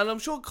 Look, and I'm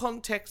sure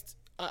context.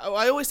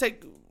 I always say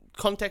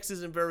context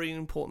is a very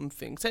important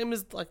thing. Same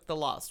as like the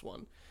last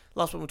one.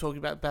 Last one we're talking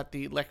about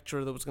the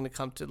lecturer that was going to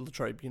come to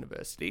Latrobe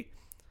University.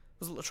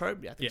 Was it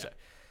Latrobe? Yeah, I think so.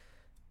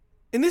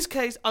 In this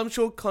case, I'm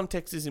sure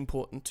context is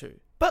important too.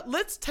 But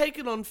let's take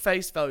it on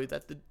face value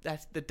that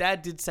the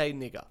dad did say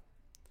nigger.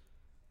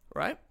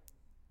 Right?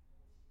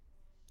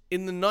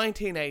 In the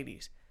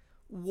 1980s.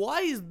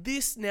 Why is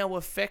this now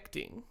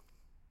affecting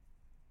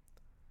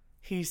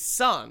his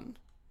son,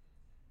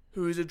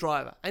 who is a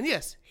driver? And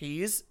yes,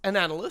 he is an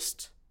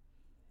analyst.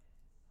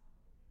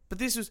 But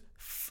this was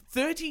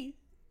 30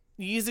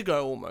 years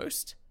ago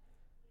almost.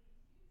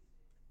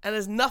 And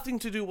has nothing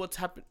to do what's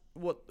happened,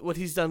 what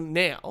he's done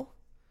now.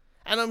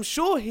 And I'm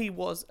sure he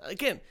was,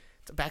 again,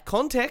 it's about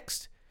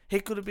context. He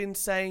could have been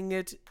saying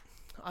it,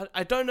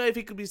 I don't know if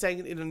he could be saying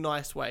it in a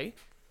nice way.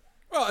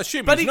 well,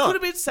 assume But he's he not. could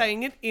have been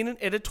saying it in an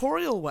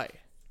editorial way.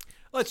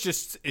 Let's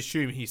just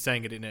assume he's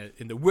saying it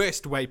in the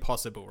worst way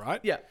possible, right?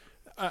 Yeah.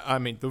 I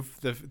mean,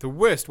 the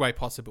worst way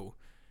possible.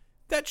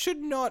 That should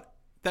not.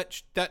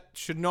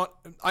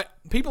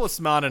 People are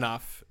smart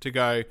enough to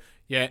go,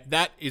 yeah,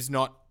 that is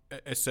not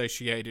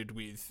associated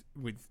with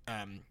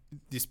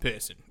this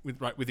person,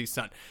 with his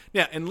son.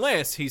 Now,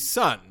 unless his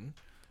son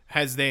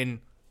has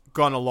then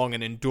gone along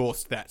and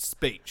endorsed that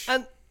speech.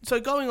 And so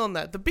going on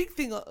that, the big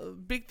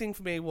thing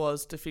for me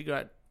was to figure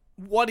out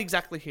what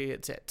exactly he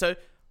had said. So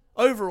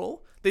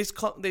overall, these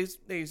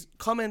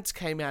comments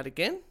came out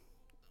again.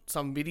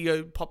 Some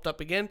video popped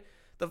up again.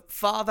 The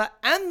father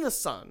and the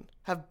son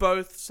have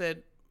both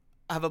said,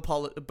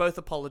 both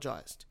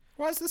apologized.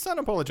 Why is the son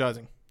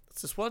apologising?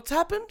 Is this what's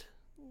happened?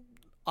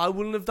 I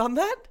wouldn't have done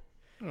that.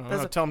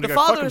 Oh, tell them to go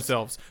fuck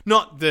themselves.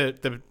 Not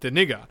the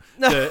nigger.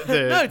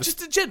 No, just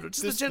the general.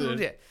 Just the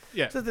general, yeah.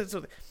 Yeah.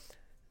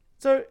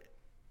 So,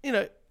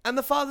 and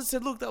the father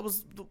said, look, that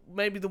was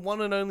maybe the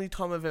one and only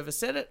time I've ever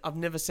said it. I've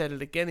never said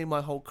it again in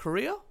my whole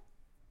career.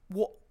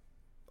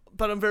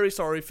 But I'm very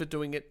sorry for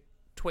doing it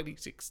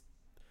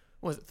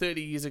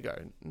 30 years ago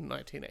in the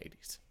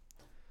 1980s.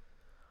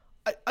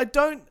 I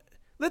don't,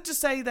 let's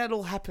just say that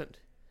all happened.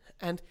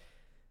 And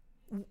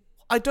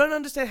I don't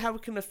understand how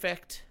it can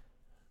affect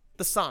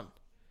the son.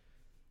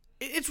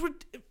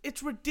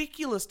 It's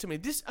ridiculous to me.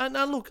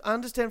 Now look, I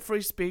understand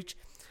free speech.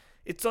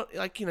 It's not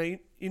like, you're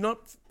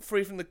not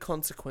free from the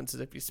consequences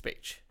of your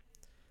speech.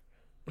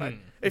 Right?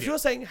 If you're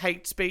saying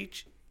hate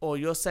speech, or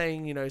you're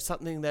saying,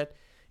 something that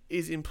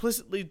is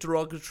implicitly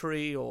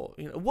derogatory, or,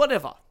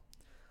 whatever,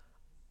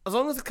 as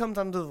long as it comes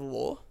under the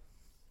law,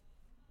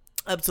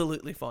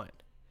 absolutely fine.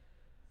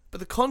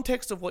 But the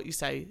context of what you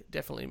say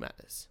definitely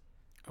matters.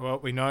 Well,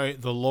 we know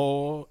the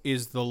law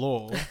is the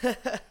law,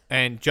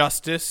 and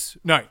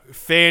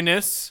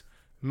fairness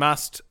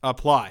must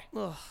apply.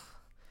 Ugh.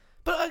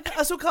 But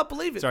I still can't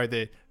believe it.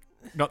 Sorry,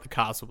 not the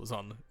castle was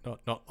on,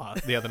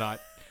 not the other night,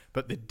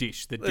 but the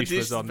dish. The dish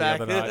was on back.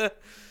 the other night.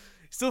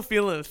 Still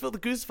feeling it. Feel the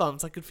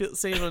goosebumps. I could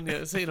see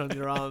it on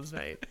your arms,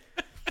 mate.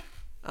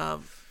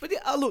 But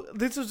yeah, look,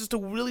 this was just a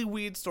really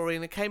weird story,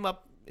 and it came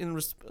up in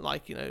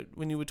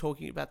when you were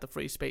talking about the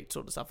free speech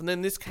sort of stuff, and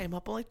then this came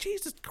up. I'm like,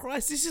 Jesus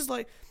Christ, this is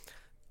like,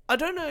 I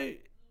don't know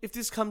if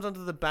this comes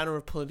under the banner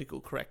of political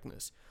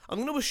correctness. I'm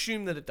going to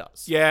assume that it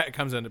does. Yeah, it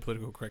comes under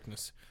political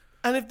correctness.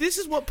 And if this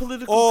is what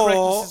political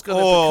correctness is going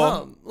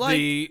to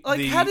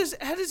become, how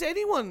does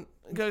anyone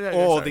go?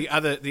 Or the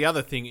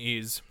other thing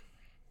is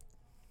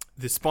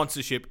the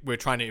sponsorship. We're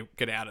trying to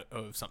get out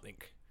of something,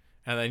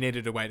 and they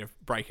needed a way to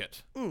break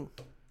it.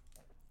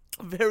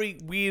 Very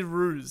weird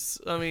ruse.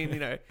 I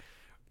mean,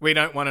 we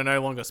don't want to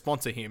no longer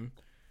sponsor him.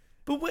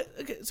 But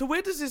so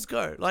where does this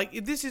go? Like,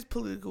 if this is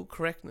political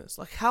correctness,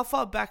 like, how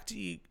far back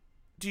do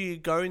you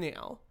go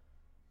now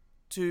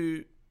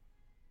to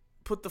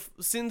put the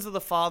sins of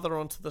the father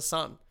onto the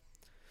son?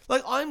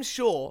 Like, I'm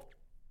sure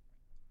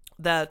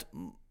that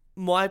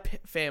my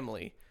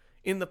family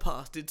in the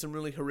past did some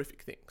really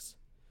horrific things.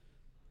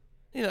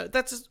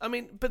 That's just,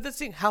 but that's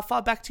the thing. How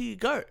far back do you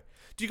go?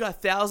 Do you go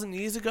 1,000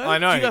 years ago? I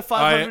know. Do you go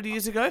 500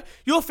 years ago?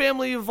 Your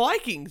family are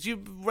Vikings.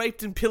 You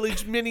raped and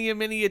pillaged many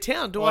a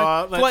town. Do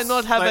I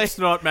not have let's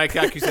not make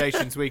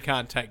accusations we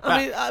can't take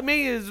back. I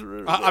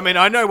mean,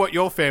 I know what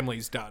your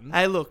family's done.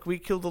 Hey, look, we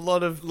killed a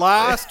lot of...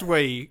 Last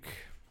week,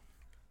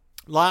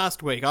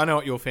 I know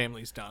what your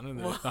family's done, and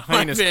the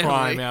heinous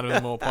crime out of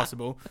them all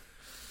possible.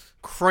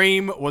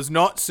 Cream was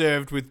not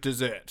served with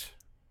dessert.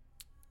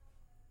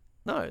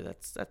 No,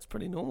 that's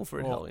pretty normal for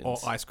Or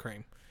Italians. ice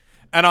cream.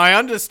 And I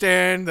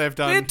understand they've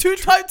done... We had 2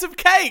 types of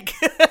cake!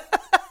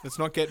 Let's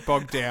not get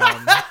bogged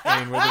down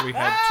in whether we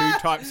had 2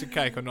 types of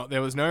cake or not.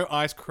 There was no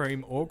ice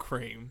cream or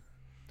cream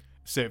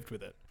served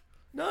with it.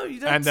 No, you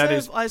don't And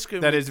serve ice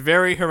cream. That is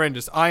very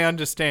horrendous. I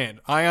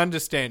understand,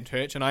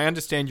 Turch, and I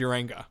understand your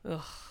anger.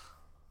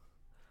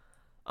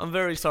 I'm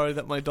very sorry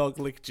that my dog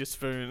licked your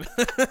spoon.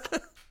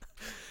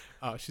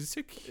 Oh, she's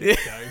so cute,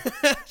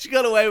 though. She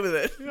got away with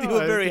it. You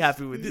were very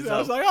happy with this. I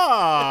was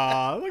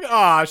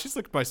like, she's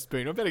licked my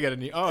spoon. I better get a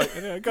new... Oh,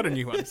 I got a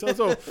new one. So it's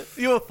all...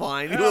 You were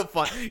fine.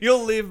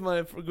 You'll live,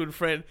 my good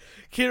friend.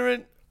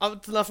 Kieran,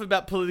 it's enough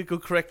about political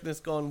correctness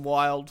gone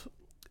wild.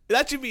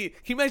 That should be... Can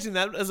you imagine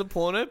that as a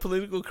porno?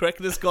 Political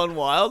correctness gone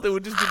wild? It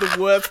would just be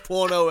the worst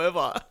porno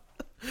ever.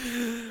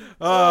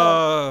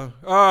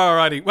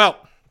 Alrighty.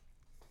 Well,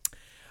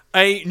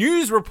 a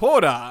news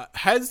reporter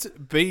has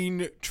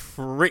been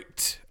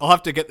tricked. I'll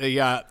have to get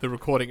the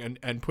recording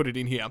and put it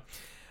in here.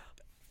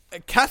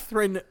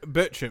 Catherine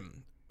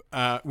Bertram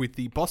with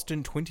the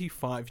Boston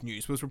 25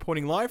 News was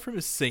reporting live from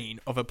a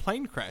scene of a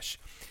plane crash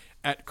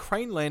at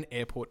Craneland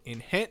Airport in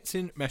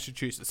Hanson,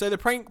 Massachusetts. So the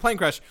plane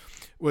crash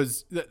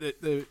was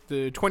the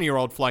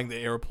 20-year-old flying the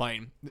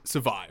aeroplane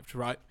survived,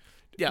 right?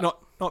 Yeah.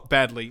 Not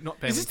badly. Not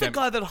badly. Is this the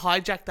guy that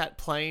hijacked that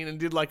plane and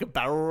did like a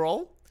barrel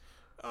roll?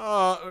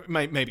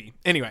 Maybe.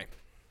 Anyway,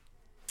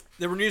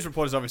 the news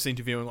reporter's obviously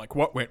interviewing like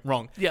what went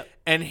wrong. Yeah.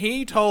 And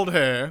he told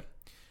her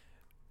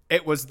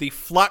it was the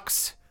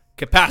flux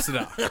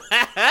capacitor.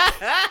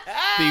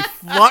 The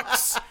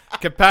flux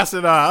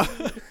capacitor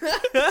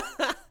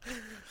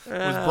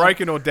was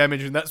broken or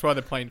damaged, and that's why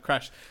the plane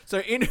crashed. So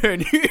in her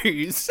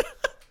news,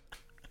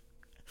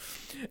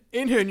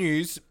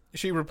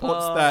 she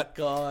reports that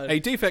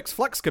a defect's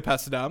flux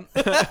capacitor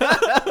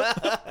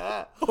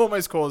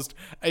almost caused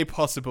a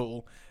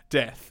possible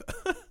death.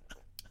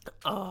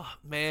 Oh,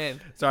 man.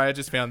 Sorry, I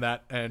just found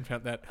that.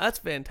 That's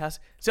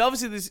fantastic. So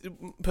obviously this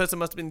person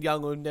must have been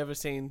young or never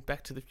seen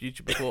Back to the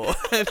Future before.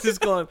 And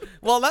just gone,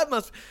 well, that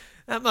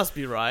must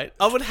be right.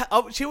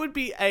 She would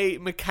be a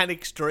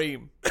mechanic's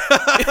dream.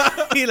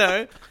 You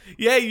know?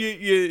 Yeah,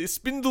 your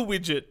spindle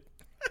widget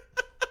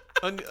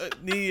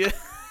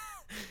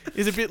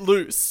is a bit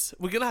loose.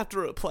 We're going to have to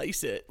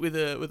replace it with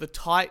a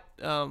tight,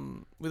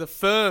 with a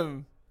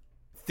firm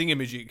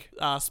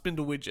thingamajig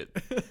spindle widget.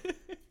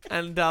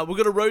 And we're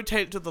going to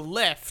rotate it to the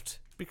left,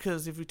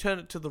 because if we turn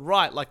it to the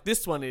right, like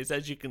this one is,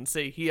 as you can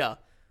see here,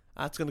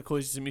 it's going to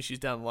cause you some issues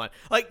down the line.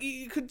 Like,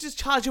 you could just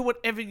charge her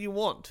whatever you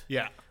want.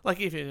 Yeah. Like,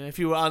 if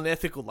you were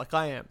unethical, like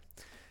I am.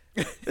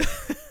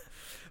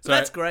 So So-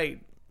 that's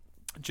great.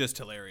 Just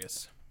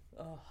hilarious.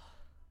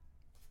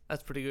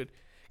 That's pretty good.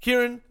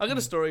 Kieran, I got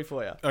a story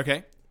for you.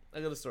 Okay.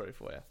 I got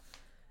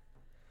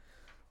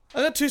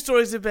 2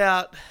 stories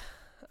about...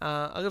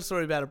 I got a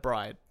story about a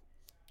bride.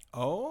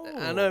 Oh.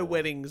 I know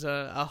weddings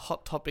are a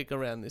hot topic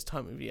around this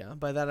time of year.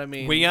 By that I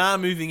mean... We are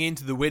moving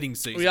into the wedding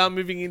season. We are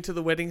moving into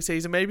the wedding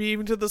season, maybe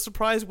even to the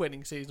surprise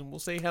wedding season. We'll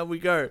see how we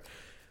go.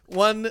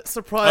 One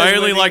surprise I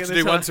only wedding like at to a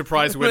do time. one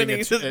surprise wedding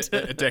Wedding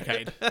a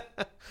decade.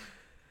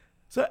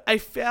 So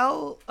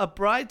a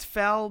bride's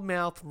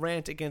foul-mouthed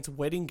rant against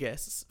wedding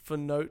guests for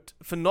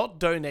not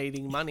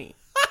donating money.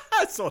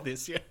 I saw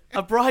this, yeah.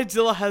 A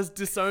bridezilla has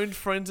disowned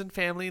friends and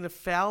family in a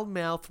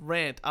foul-mouthed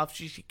rant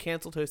after she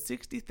cancelled her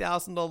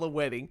 $60,000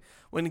 wedding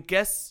when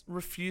guests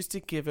refused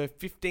to give her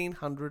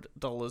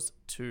 $1,500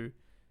 to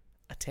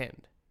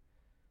attend.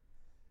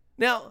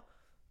 Now,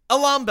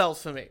 alarm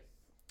bells for me.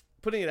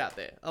 Putting it out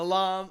there.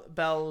 Alarm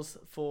bells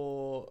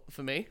for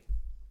me.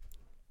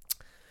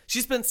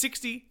 She spent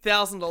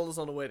 $60,000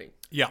 on a wedding.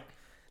 Yeah.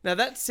 Now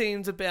that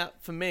seems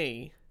about, for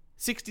me,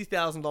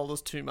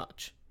 $60,000 too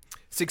much.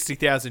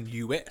 60,000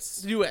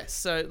 US. US.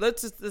 So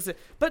let's say.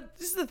 But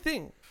this is the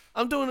thing.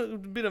 I'm doing a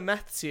bit of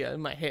maths here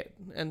in my head,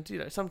 and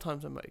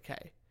sometimes I'm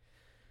okay.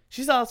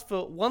 She's asked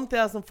for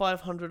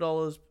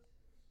 $1,500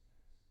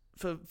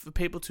 for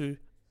people to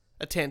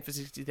attend for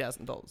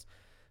 $60,000,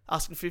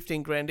 asking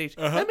 $15,000 each.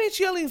 That means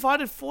she only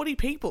invited 40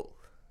 people.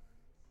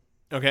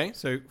 Okay,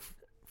 so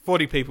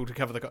 40 people to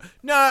cover the cost.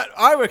 No,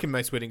 I reckon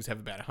most weddings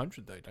have about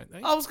 100 though, don't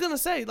they? I was gonna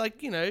say,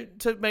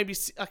 to maybe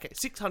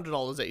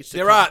 $600 each.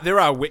 There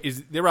are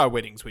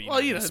weddings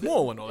where they're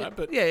small and all that,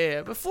 but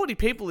yeah. But 40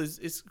 people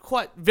is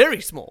quite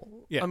very small.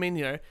 Yeah. I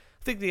mean, I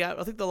think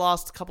the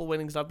last couple of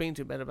weddings I've been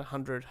to about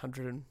 100,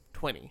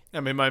 120. I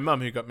mean, my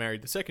mum who got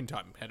married the second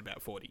time had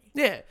about 40.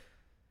 Yeah,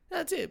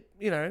 that's it.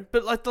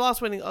 But like the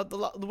last wedding,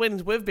 the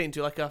weddings we've been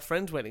to, like our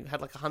friend's wedding,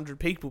 had like 100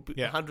 people,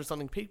 100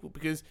 something people,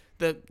 because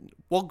the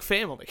Wog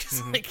family,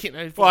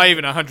 Well,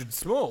 even 100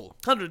 small.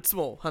 100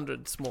 small,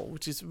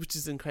 which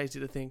is crazy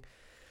to think.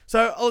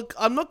 So look,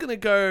 I'm not going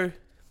to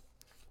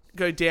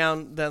go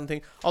down that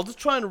thing. I'll just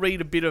try and read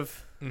a bit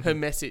of her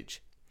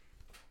message.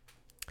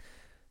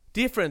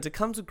 Dear friends, it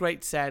comes with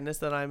great sadness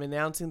that I am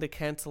announcing the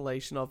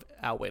cancellation of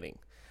our wedding.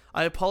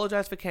 I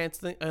apologize for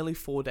cancelling only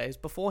 4 days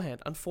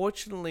beforehand.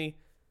 Unfortunately,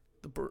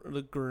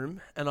 the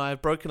groom and I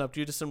have broken up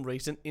due to some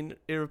recent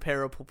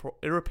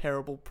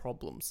irreparable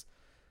problems.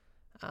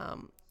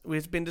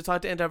 We've been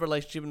decided to end our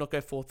relationship and not go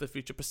forth with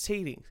future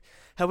proceedings.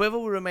 However,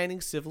 we're remaining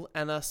civil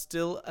and are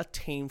still a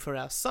team for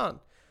our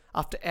son.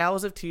 After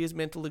hours of tears,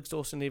 mental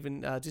exhaustion,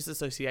 even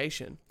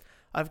disassociation,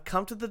 I've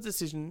come to the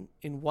decision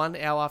in 1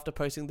 hour after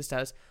posting the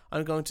status,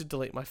 I'm going to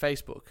delete my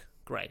Facebook.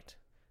 Great.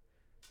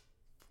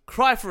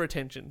 Cry for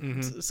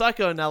attention.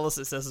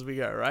 Psychoanalysis as we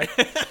go, right?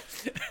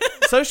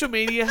 Social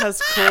media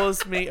has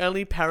caused me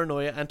only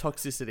paranoia and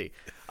toxicity.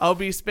 I'll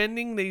be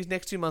spending these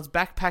next 2 months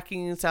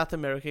backpacking in South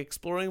America,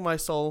 exploring my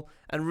soul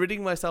and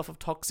ridding myself of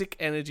toxic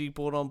energy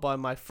brought on by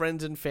my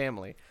friends and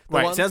family.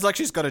 Wait, sounds like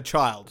she's got a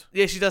child.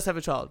 Yeah, she does have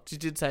a child. She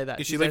did say that.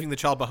 Is she leaving the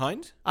child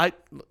behind?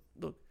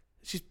 Look,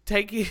 she's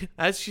taking,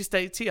 as she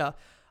states here,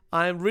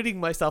 I am ridding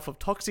myself of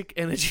toxic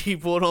energy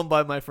brought on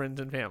by my friends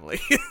and family.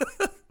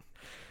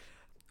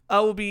 I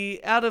will be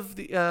out of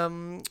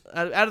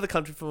the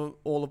country for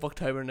all of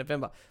October and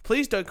November.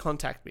 Please don't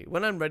contact me.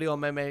 When I'm ready, I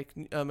may make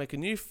a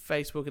new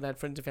Facebook and add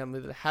friends and family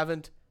that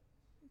haven't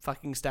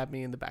fucking stabbed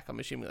me in the back. I'm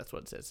assuming that's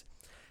what it says.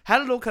 How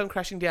did it all come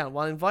crashing down?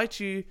 Well, I invite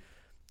you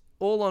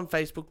all on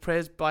Facebook,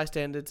 prayers,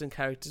 bystanders, and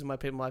characters in my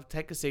people life.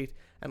 Take a seat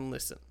and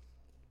listen.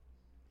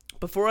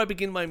 Before I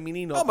begin my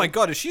mini novel... Oh my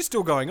god, is she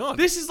still going on?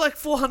 This is like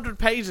 400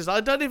 pages. I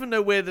don't even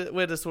know where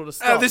to sort of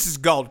stop. Oh, this is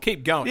gold.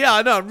 Keep going. Yeah,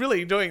 I know. I'm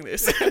really enjoying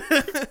this.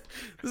 This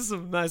is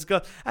some nice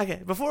gold.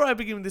 Okay, before I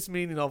begin this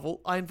mini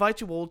novel, I invite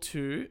you all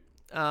to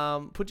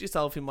put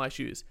yourself in my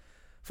shoes.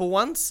 For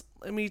once,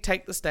 let me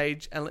take the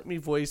stage and let me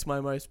voice my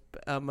most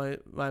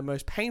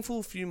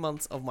painful few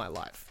months of my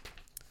life.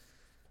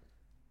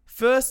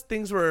 First,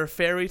 things were a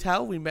fairy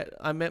tale.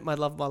 I met my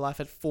love of my life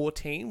at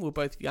 14. We were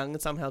both young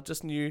and somehow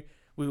just knew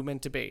we were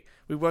meant to be.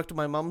 We worked on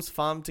my mum's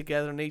farm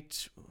together, and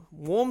each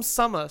warm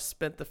summer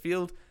spent the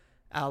field,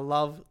 our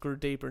love grew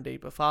deeper and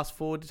deeper. Fast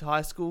forward to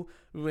high school,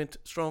 we went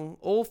strong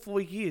all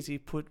 4 years. He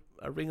put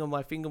a ring on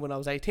my finger when I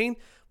was 18,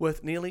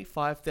 worth nearly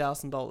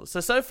 $5,000.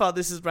 So far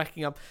this is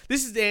racking up.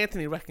 This is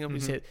Anthony racking up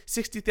his head.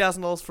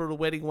 $60,000 for a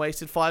wedding,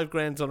 wasted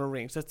 $5,000 on a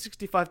ring. So that's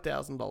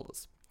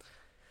 $65,000.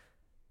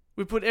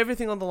 We put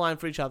everything on the line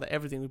for each other,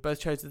 everything. We both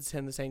chose to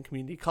attend the same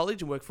community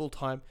college and work full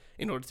time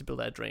in order to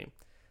build our dream.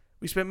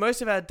 We spent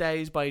most of our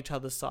days by each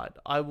other's side.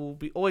 I will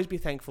always be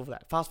thankful for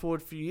that. Fast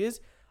forward a few years,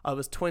 I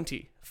was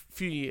 20.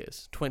 Few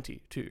years.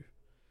 22.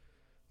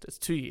 That's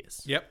 2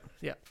 years. Yep.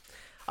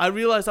 I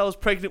realized I was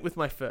pregnant with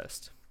my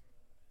first.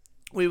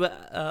 We were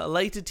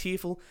elated,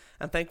 tearful,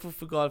 and thankful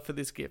for God for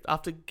this gift.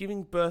 After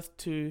giving birth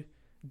to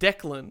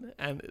Declan,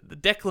 and the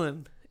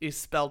Declan is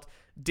spelled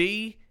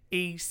Declyn.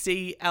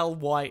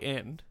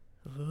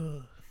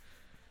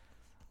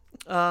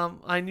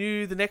 I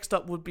knew the next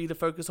step would be to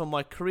focus on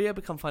my career,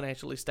 become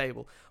financially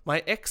stable.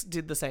 My ex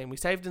did the same. We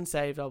saved and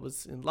saved. I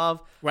was in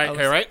love. Wait,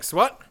 her ex?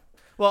 What?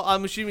 Well,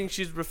 I'm assuming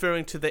she's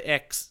referring to the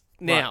ex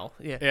now.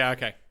 Right. Yeah. Yeah,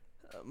 okay.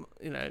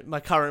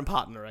 My current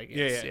partner, I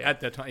guess. Yeah.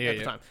 At that time. Yeah, At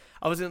the time.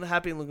 I was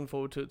happy and looking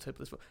forward to it.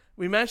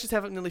 We managed to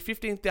save up nearly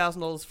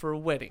 $15,000 for a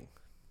wedding.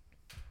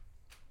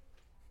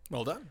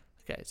 Well done.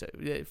 Okay, so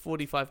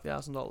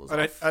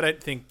 $45,000. I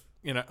don't think,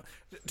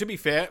 to be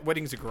fair,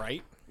 weddings are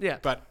great. Yeah.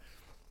 But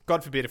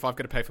God forbid if I've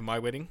got to pay for my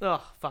wedding.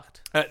 Oh,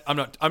 fucked. I'm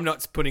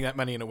not putting that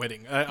money in a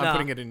wedding. I'm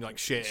putting it in like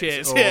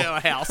shares. Or a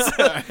house.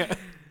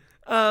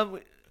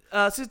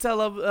 Since our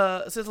love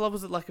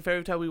was like a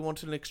fairy tale, we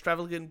wanted an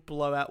extravagant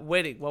blowout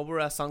wedding. Well,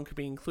 where our son could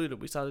be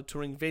included, we started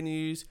touring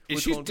venues.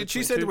 Did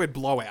she say the word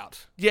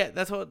blowout? Yeah,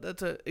 that's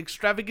an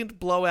extravagant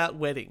blowout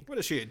wedding. What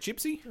is she, a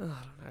gypsy? Oh, I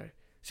don't know.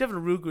 She's having a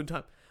real good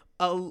time.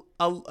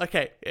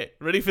 Okay,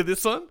 ready for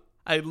this one?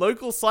 A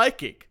local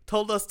psychic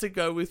told us to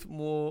go with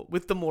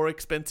the more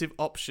expensive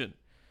option.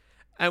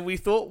 And we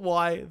thought,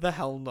 why the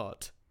hell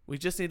not? We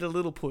just need a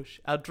little push.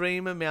 Our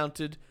dream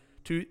amounted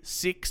to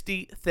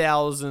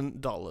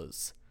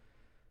 $60,000.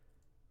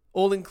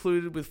 All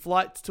included with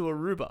flights to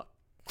Aruba.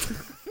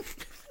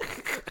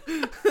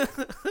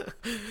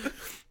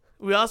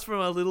 We asked for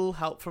a little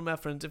help from our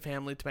friends and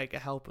family to make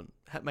it happen.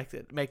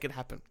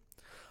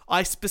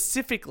 I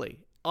specifically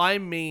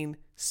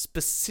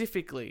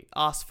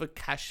asked for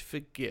cash for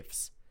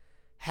gifts.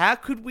 How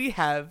could we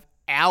have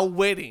our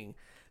wedding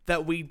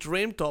that we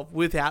dreamt of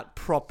without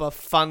proper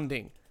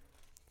funding?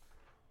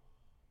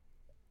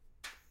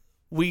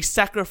 We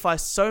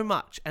sacrificed so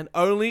much and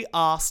only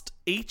asked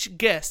each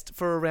guest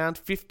for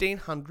around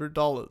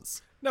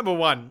 $1,500. Number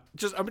one,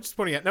 I'm just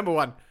pointing out, number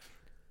one,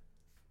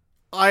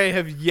 I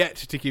have yet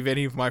to give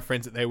any of my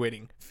friends at their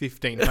wedding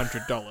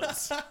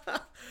 $1,500.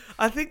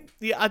 I think,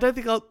 I don't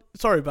think I'll.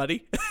 Sorry,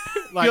 buddy.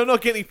 Like- You're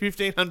not getting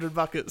 1,500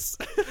 buckets.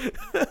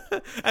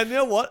 And you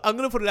know what? I'm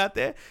going to put it out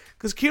there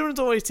because Kieran's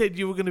always said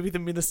you were going to be the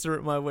minister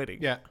at my wedding.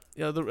 Yeah.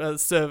 You know,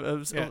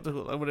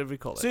 the whatever we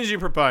call As it. soon as you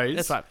propose,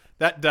 That's right.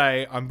 that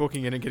day I'm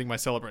booking in and getting my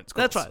celebrants.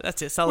 That's right.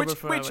 That's it. Celebrate Which,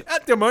 for my which wedding.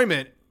 at the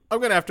moment, I'm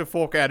going to have to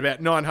fork out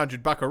about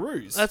 900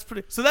 buckaroos. That's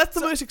pretty. So that's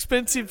the most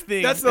expensive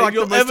thing That's that like the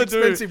you'll most ever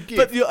expensive do.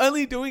 gift. But you're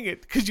only doing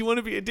it because you want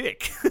to be a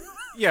dick.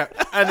 Yeah,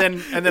 and then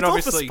It's all for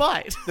obviously,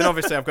 spite. then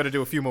obviously I've got to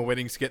do a few more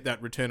weddings to get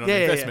that return on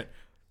investment.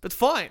 But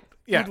fine.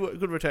 Yeah.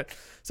 Good return.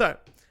 So,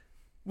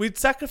 we'd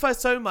sacrificed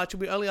so much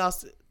and we only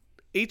asked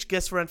each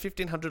guest for around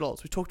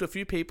 $1,500. We talked to a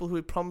few people who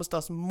had promised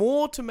us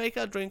more to make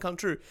our dream come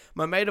true.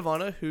 My maid of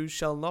honor, who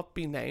shall not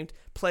be named,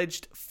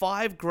 pledged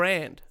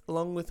 $5,000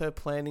 along with her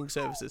planning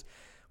services.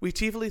 We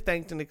tearfully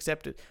thanked and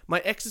accepted. My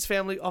ex's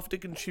family offered to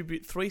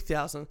contribute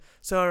 $3,000,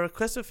 so our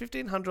request of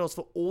 $1,500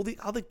 for all the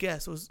other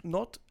guests was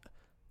not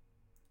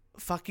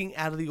fucking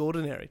out of the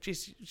ordinary.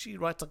 Jeez, she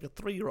writes like a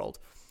 3-year-old.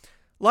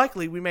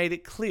 Likely, we made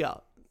it clear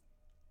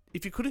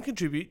if you couldn't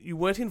contribute, you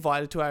weren't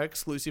invited to our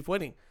exclusive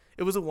wedding.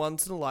 It was a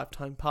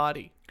once-in-a-lifetime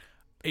party.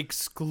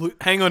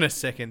 Hang on a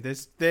second.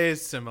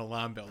 There's some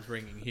alarm bells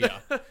ringing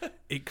here.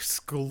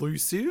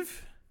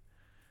 Exclusive?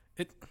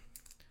 Do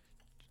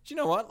you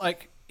know what?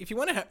 Like, if you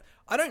want to have...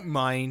 I don't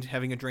mind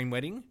having a dream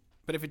wedding,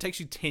 but if it takes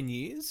you 10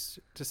 years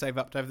to save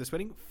up to have this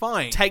wedding,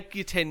 fine. Take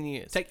your 10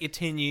 years. Take your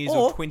 10 years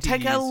or 20 years.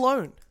 take out a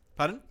loan.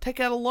 Pardon? Take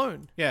out a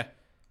loan. Yeah.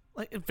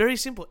 Like, very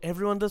simple.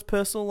 Everyone does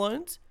personal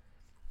loans.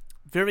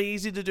 Very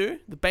easy to do.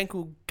 The bank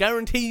will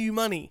guarantee you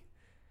money.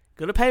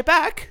 Got to pay it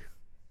back.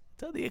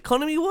 That's how the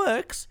economy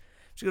works.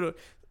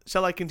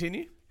 Shall I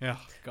continue? Yeah.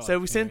 God, So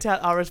we sent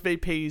out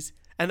RSVPs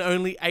and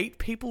only 8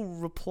 people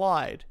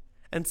replied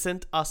and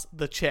sent us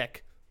the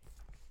check.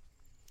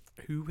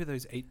 Who were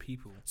those 8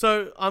 people?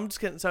 So I'm just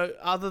getting... So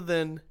other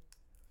than...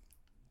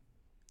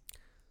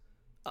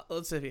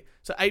 let's see here.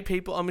 So 8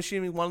 people. I'm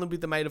assuming one will be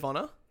the maid of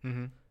honor.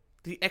 Mm-hmm.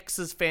 The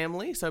ex's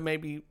family. So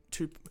maybe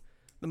 2...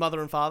 The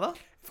mother and father.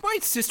 If my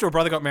sister or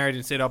brother got married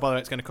and said, "Oh, by the way,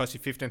 it's going to cost you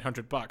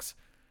 $1,500,"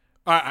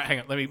 all right, hang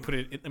on. Let me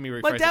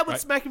rephrase. My dad it, would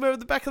right? smack him over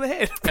the back of the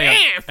head.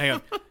 Hang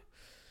on.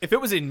 If it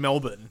was in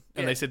Melbourne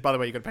and Yeah. they said, "By the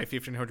way, you got to pay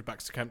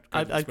 $1,500 to come,"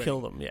 I'd kill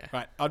them. Yeah.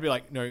 Right, I'd be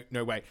like,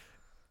 no way.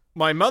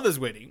 My mother's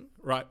wedding,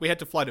 right? We had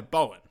to fly to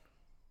Bowen,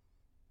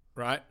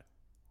 right?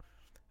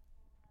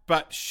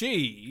 But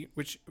she,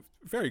 which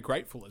very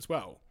grateful as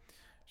well,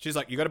 she's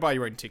like, "You got to buy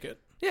your own ticket."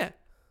 Yeah.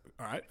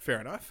 All right, fair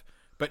enough.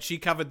 But she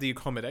covered the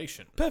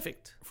accommodation.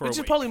 Perfect. For Which a is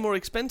week. probably more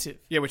expensive.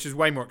 Yeah, which is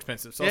way more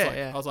expensive. So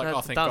Yeah, I was like, No, oh,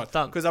 thank done, God.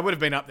 done. Because I would have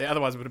been up there.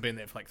 Otherwise, I would have been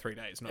there for like 3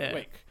 days, not a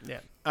week. Yeah.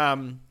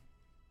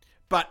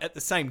 But at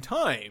the same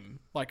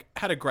time, like,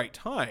 had a great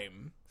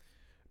time.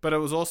 But it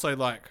was also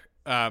like,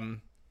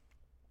 and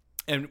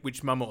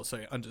which Mum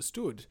also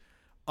understood,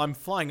 I'm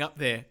flying up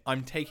there.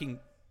 I'm taking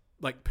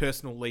like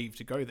personal leave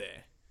to go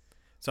there.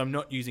 So I'm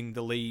not using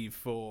the leave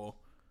for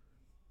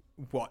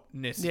what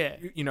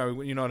necessary. You know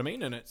what I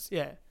mean? And it's...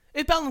 Yeah.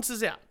 It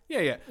balances out.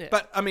 Yeah. Yeah.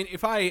 But, I mean,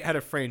 if I had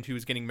a friend who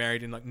was getting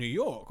married in, like, New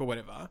York or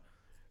whatever,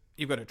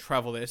 you've got to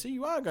travel there. So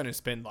you are going to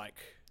spend, like,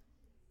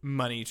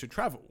 money to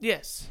travel.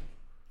 Yes.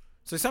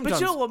 So sometimes...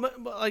 But you know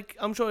what? Like,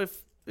 I'm sure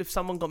if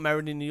someone got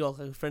married in New York,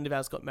 like a friend of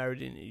ours got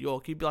married in New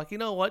York, he'd be like, you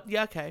know what?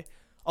 Yeah, okay.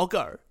 I'll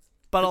go.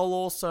 But I'll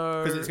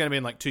also... Because it's going to be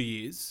in, like, 2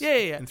 years.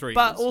 Yeah. In 3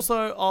 but years.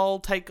 also, I'll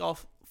take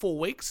off 4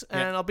 weeks and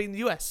Yeah. I'll be in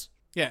the US.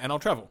 Yeah, and I'll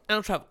travel. And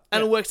I'll travel.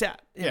 And Yeah. it works out,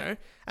 you Yeah. know?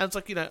 And it's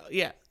like,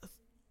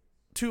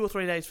 2 or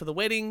 3 days for the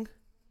wedding,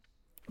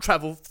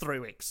 travel 3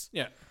 weeks.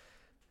 Yeah.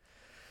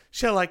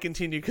 Shall I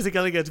continue? Because it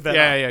only gets better.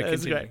 Yeah,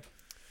 That's continue. great.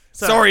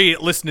 So, Sorry,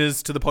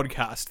 listeners to the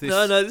podcast. This...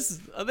 No, this is...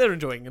 They're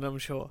enjoying it, I'm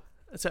sure.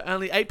 So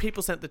only 8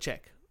 people sent the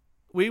check.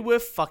 We were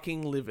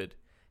fucking livid.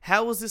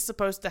 How was this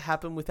supposed to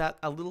happen without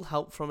a little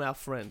help from our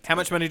friend? How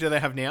much money do they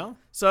have now?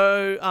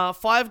 So,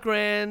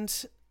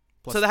 $5,000...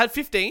 Plus- So they had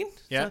 15.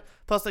 Yeah. So,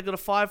 plus they got a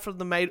 $5,000 from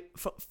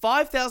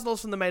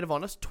the maid of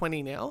honor,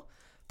 20 now.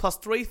 Plus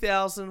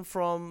 3,000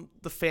 from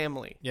the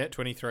family, Yeah,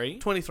 23.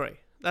 23.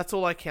 That's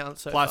all I count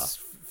so Plus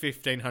far.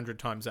 1,500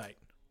 times 8.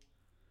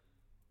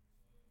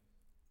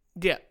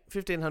 Yeah,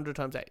 1,500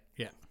 times 8.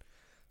 Yeah.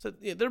 So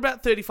yeah, they're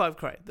about 35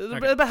 cray. They're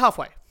Okay. about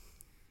halfway.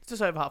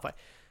 Just over halfway.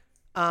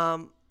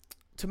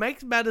 To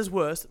make matters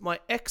worse, my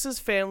ex's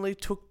family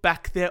took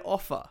back their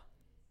offer.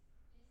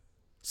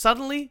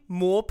 Suddenly,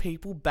 more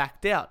people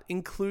backed out,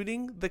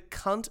 including the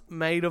cunt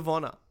maid of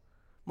honor.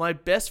 My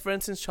best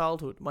friend since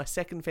childhood, my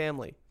second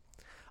family.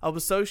 I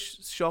was so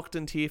shocked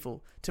and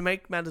tearful. To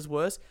make matters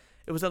worse,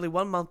 it was only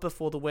 1 month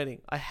before the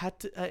wedding. I had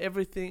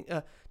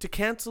to to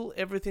cancel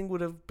everything would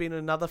have been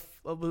more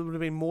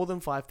than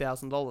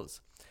 $5,000.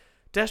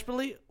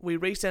 Desperately, we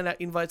resent our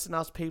invites and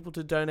asked people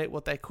to donate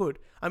what they could.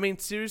 I mean,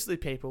 seriously,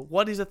 people,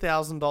 what is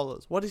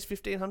 $1,000? What is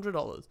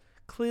 $1,500?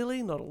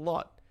 Clearly not a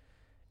lot.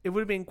 It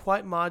would have been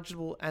quite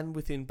marginal and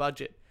within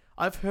budget.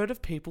 I've heard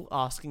of people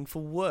asking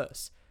for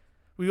worse.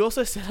 We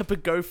also set up a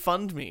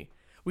GoFundMe.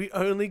 We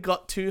only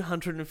got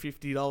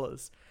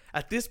 $250.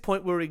 At this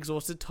point, we were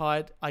exhausted,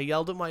 tired. I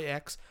yelled at my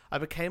ex. I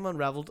became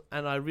unraveled,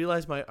 and I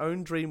realized my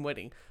own dream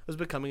wedding was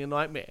becoming a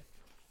nightmare.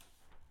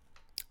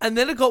 And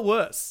then it got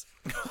worse.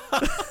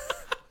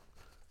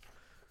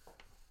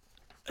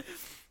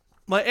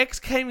 My ex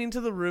came into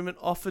the room and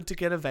offered to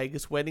get a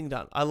Vegas wedding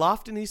done. I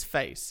laughed in his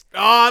face.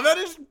 Oh,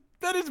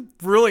 that is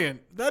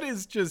brilliant. That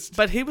is just...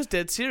 But he was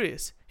dead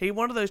serious. He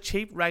wanted those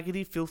cheap,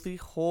 raggedy, filthy,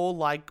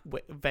 whore-like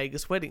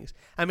Vegas weddings.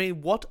 I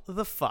mean, what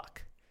the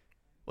fuck?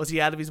 Was he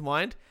out of his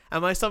mind?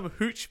 Am I some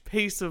hooch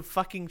piece of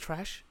fucking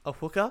trash? A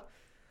hooker?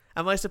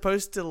 Am I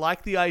supposed to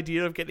like the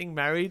idea of getting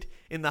married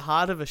in the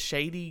heart of a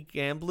shady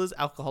gamblers,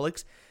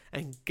 alcoholics,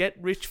 and get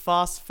rich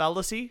fast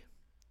fallacy?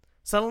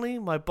 Suddenly,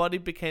 my body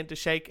began to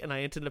shake and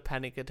I entered a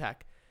panic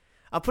attack.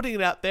 I'm putting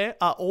it out there.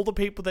 All the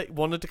people that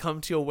wanted to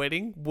come to your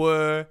wedding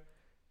were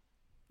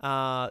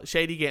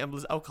shady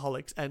gamblers,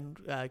 alcoholics, and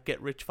get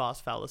rich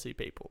fast fallacy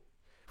people.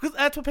 Because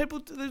that's what people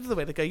do the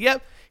way. They go,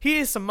 yep,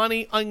 here's some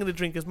money. I'm going to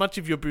drink as much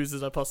of your booze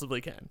as I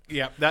possibly can.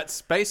 Yeah,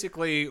 that's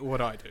basically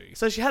what I do.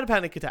 So she had a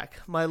panic attack.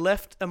 My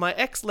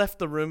ex left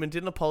the room and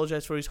didn't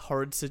apologize for his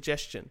horrid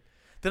suggestion.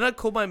 Then I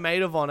called my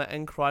maid of honor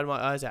and cried my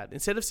eyes out.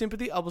 Instead of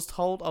sympathy, I was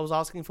told I was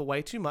asking for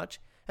way too much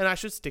and I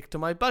should stick to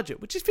my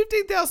budget, which is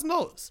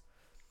 $15,000.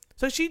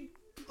 So she,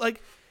 if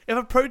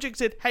a project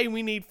said, hey,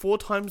 we need 4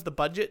 times the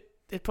budget,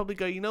 they'd probably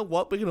go, you know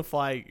what, we're going to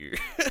fire you.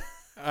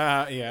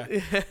 Yeah.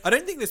 I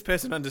don't think this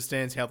person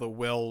understands how the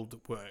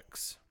world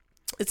works.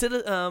 It said,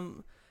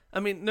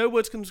 no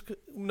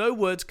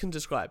words can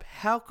describe.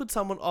 How could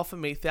someone offer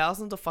me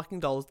thousands of fucking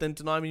dollars, then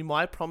deny me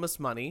my promised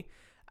money,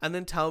 and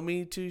then tell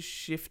me to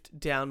shift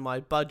down my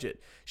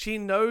budget? She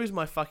knows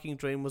my fucking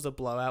dream was a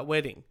blowout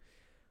wedding.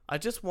 I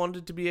just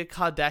wanted to be a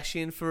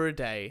Kardashian for a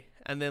day,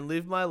 and then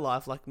live my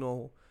life like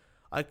normal.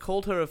 I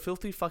called her a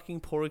filthy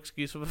fucking poor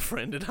excuse of a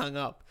friend and hung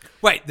up.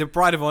 Wait, the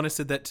bride of honor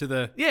said that to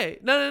the... Yeah,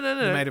 no.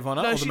 The maid of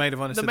honor? The maid of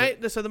honor said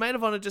that? So the maid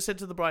of honor just said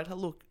to the bride, hey,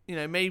 look,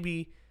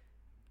 maybe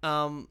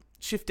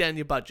shift down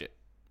your budget.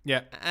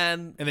 Yeah.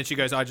 And then she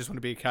goes, I just want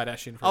to be a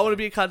Kardashian. I want to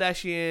be a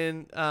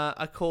Kardashian.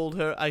 I called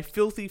her a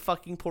filthy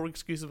fucking poor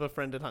excuse of a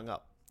friend and hung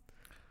up.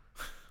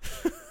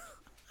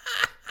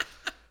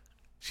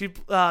 She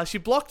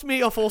blocked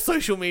me off all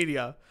social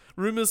media.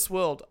 Rumors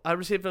swirled. I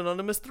received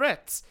anonymous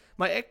threats.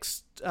 My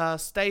ex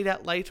stayed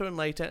out later and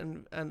later,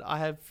 and I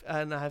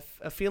have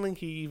a feeling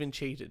he even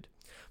cheated.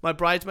 My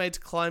bridesmaids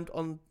climbed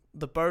on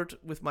the boat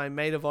with my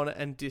maid of honor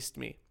and dissed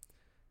me.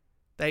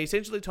 They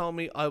essentially told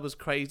me I was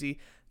crazy.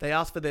 They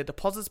asked for their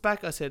deposits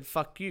back. I said,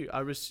 fuck you. I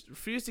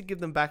refused to give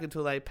them back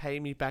until they pay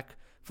me back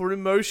for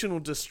emotional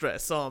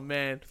distress. Oh,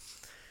 man.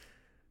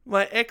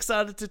 My ex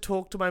started to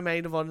talk to my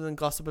maid of honor and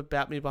gossip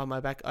about me behind my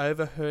back. I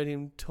overheard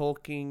him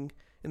talking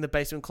in the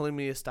basement, calling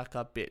me a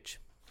stuck-up bitch.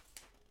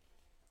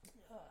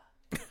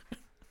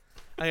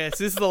 Okay,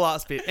 so this is the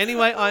last bit.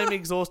 Anyway, I am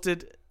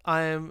exhausted.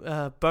 I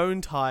am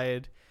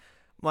bone-tired.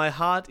 My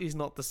heart is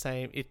not the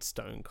same. It's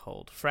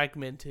stone-cold,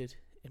 fragmented,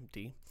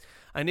 empty.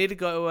 I need to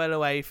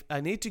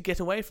get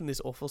away from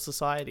this awful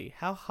society.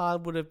 How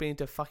hard would it have been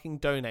to fucking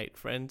donate,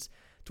 friends?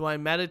 Do I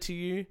matter to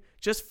you?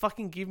 Just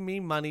fucking give me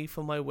money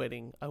for my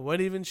wedding. I won't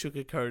even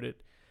sugarcoat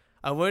it.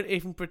 I won't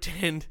even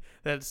pretend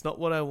that it's not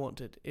what I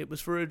wanted. It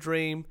was for a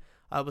dream.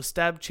 I was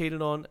stabbed,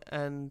 cheated on,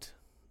 and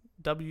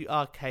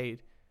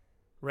W-arcade.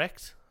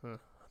 Wrecked? I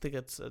think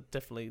that's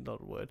definitely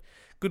not a word.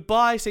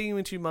 Goodbye, see you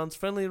in 2 months.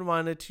 Friendly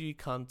reminder to you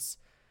cunts.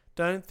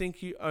 Don't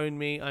think you own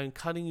me. I'm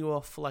cutting you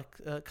off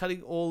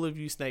cutting all of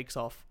you snakes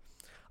off.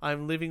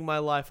 I'm living my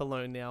life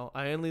alone now.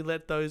 I only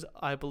let those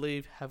I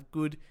believe have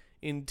good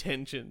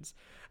intentions.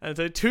 And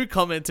so 2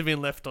 comments have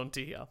been left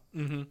onto here.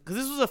 Because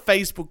this was a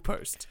Facebook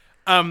post.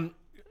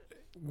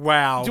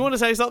 Wow. Do you want to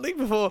say something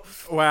before?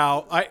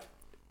 Wow.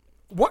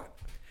 What?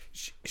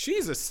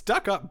 She's a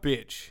stuck-up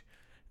bitch.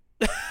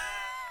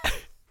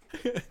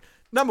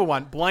 Number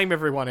one, blame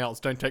everyone else.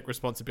 Don't take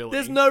responsibility.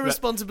 There's no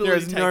responsibility. There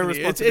is no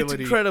responsibility.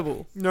 It's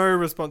incredible. No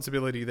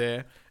responsibility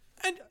there.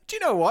 And do you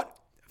know what?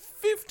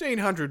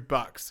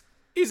 $1,500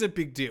 is a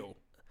big deal.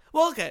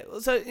 Well, okay.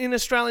 So in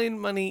Australian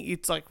money,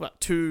 it's like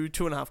what,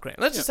 $2.5 grand.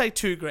 Let's just say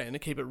 $2,000 to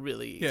keep it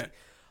really easy. Yeah.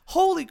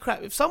 Holy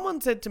crap! If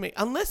someone said to me,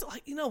 unless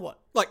you know what,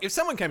 if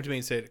someone came to me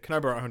and said, "Can I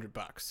borrow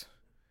 $100?"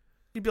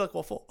 You'd be like,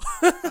 "What for?"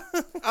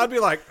 I'd be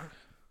like,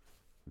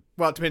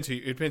 "Well, it depends who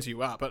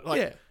you are, but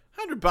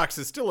 $100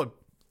 is still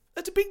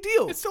It's a big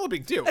deal. It's still a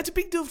big deal. It's a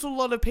big deal to a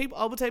lot of people.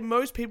 I would say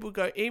most people would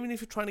go, even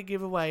if you're trying to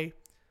give away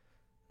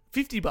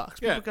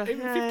 $50. Yeah, go,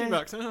 even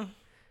 $50.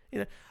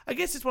 I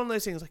guess it's one of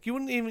those things. You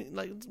wouldn't even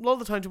a lot of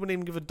the times you wouldn't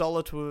even give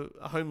 $1 to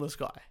a homeless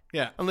guy.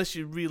 Yeah, unless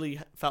you really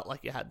felt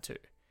like you had to.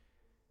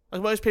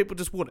 Most people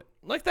just wouldn't.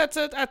 That's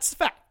a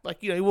fact.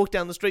 You walk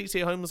down the street, see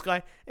a homeless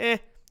guy,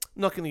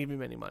 not going to give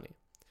him any money.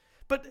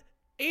 But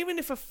even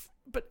if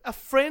a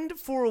friend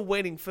for a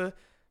wedding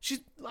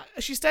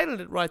she stated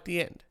it right at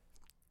the end.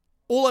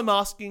 All I'm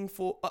asking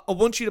for, I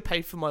want you to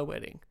pay for my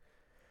wedding.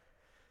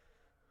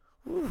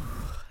 Ooh,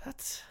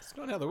 that's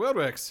not how the world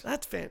works.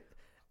 That's fair.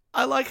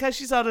 I like how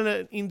she started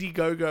an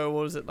Indiegogo,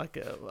 or is it like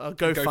a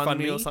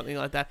GoFundMe or something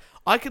like that.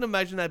 I can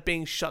imagine that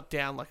being shut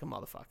down like a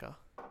motherfucker.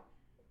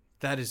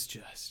 That is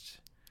just.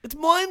 It's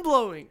mind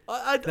blowing.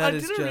 I That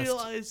is didn't just.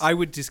 realize. I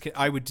would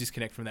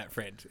disconnect from that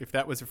friend if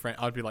that was a friend.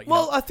 I'd be like,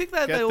 Well, I think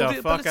that get they all the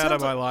do. fuck but it out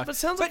of sounds my like, life. But it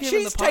sounds But like him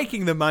and she's the partner-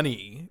 taking the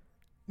money,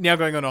 now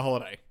going on a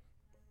holiday.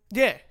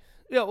 Yeah.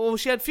 Yeah, well,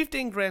 she had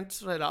 15 grand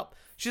straight up.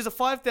 She has a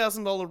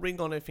 $5,000 ring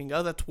on her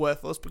finger. That's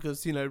worthless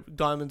because,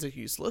 diamonds are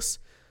useless.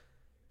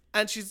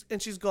 And she's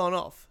gone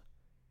off.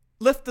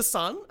 Left the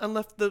son and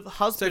left the So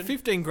husband.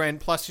 15 grand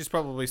plus, she's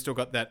probably still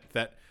got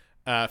that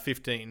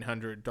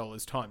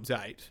 $1,500 times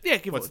 8. Yeah,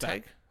 give What's or that?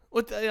 take.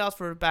 What they asked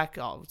for her back.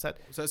 Oh, what's that?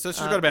 So she's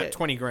got about yeah.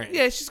 20 grand.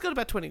 Yeah, she's got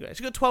about 20 grand.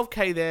 She's got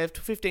 12K there,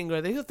 15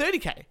 grand there. She's got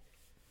 30K.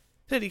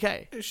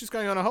 30K. She's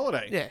going on a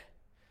holiday. Yeah.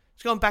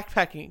 She's gone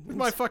backpacking. With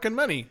my fucking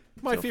money.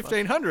 My Feel fucked.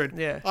 1,500.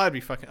 Yeah. I'd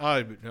be fucking.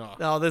 Oh.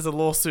 Oh, there's a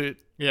lawsuit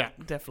Yeah.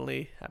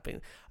 definitely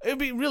happening. It'd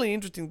be really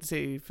interesting to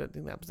see if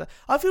anything happens.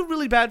 I feel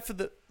really bad for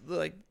the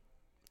like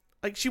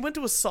she went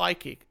to a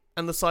psychic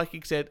and the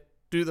psychic said,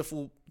 "Do the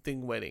full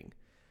thing wedding."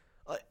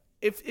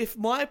 If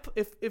my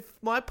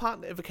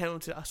partner ever came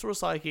to, I saw a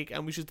psychic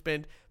and we should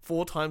spend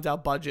 4 times our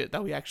budget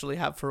that we actually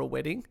have for a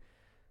wedding,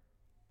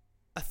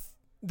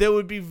 there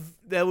would be a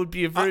very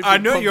big I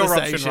know your option,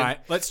 conversation. right?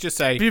 Let's just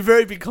say. Be a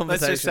very big Let's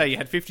conversation. just say you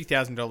had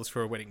 $50,000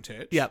 for a wedding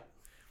church. Yep.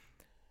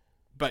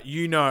 But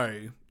you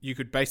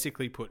could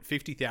basically put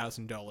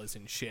 $50,000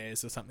 in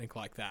shares or something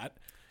like that,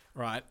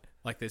 right?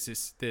 Like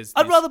there's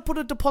I'd rather put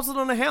a deposit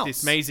on a house.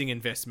 this amazing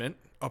investment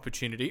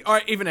opportunity,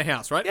 or even a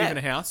house, right? Yeah. Even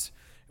a house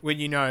where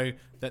you know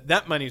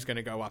that money is going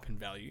to go up in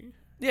value,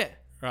 Yeah.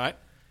 right?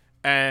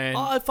 And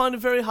I find it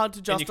very hard to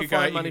and you could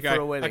justify go, money you could go,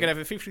 for a wedding. I could have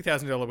a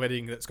 $50,000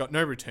 wedding that's got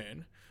no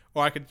return,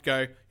 or I could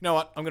go, you know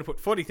what? I'm going to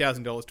put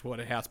 $40,000 toward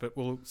a house, but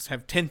we'll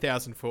have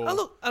 $10,000 for. Oh,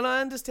 look, and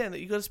I understand that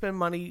you got to spend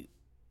money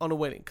on a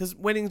wedding because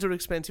weddings are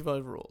expensive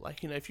overall.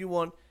 Like, if you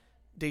want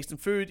decent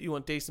food, you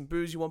want decent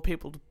booze, you want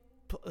people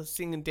to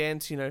sing and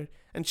dance,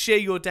 and share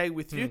your day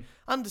with you.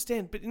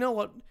 Understand, but you know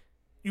what?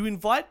 You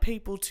invite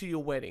people to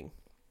your wedding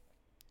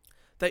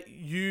that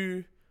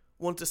you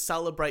want to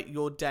celebrate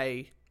your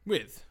day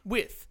with.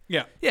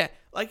 Yeah. Yeah,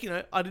 like,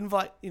 I'd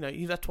invite,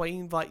 that's why you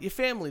invite your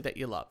family that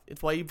you love.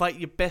 It's why you invite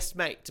your best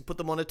mate to put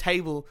them on a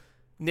table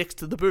next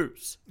to the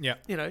booze. Yeah.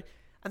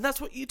 And that's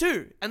what you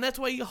do. And that's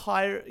why you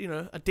hire,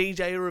 a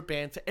DJ or a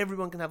band so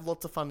everyone can have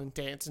lots of fun and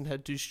dance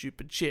and do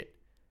stupid shit.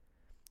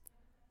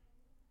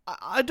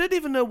 I don't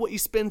even know what you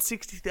spend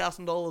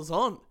 $60,000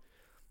 on.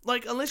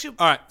 Like, unless you...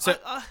 All right, so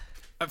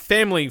a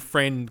family,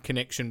 friend,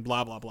 connection,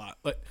 blah, blah, blah.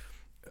 Like,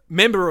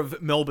 member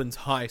of Melbourne's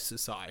high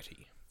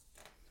society,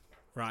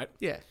 right?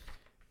 Yeah.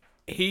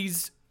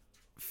 His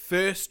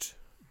first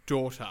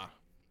daughter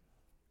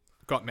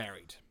got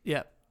married,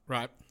 Yeah.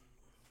 right?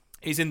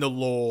 He's in the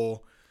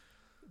law,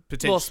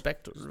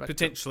 Spectrum.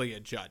 potentially a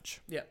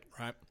judge, Yeah.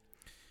 right?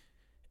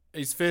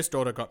 His first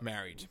daughter got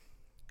married,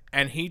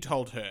 and he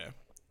told her,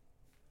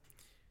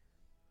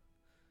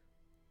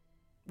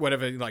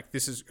 whatever, like,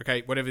 this is,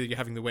 okay, whatever, you're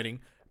having the wedding,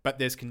 but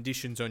there's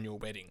conditions on your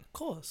wedding. Of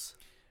course.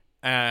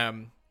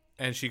 And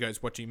she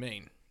goes, what do you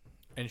mean?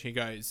 And she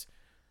goes,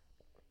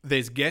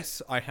 there's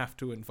guests I have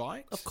to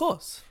invite. Of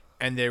course.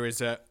 And there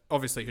is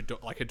obviously her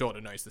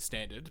daughter knows the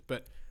standard,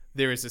 but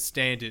there is a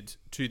standard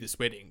to this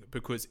wedding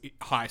because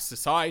high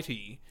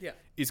society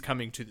is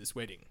coming to this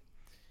wedding,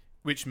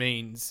 which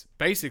means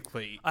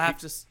basically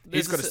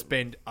he's got to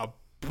spend a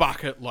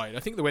bucket load. I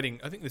think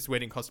this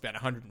wedding cost about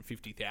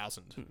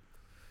 $150,000.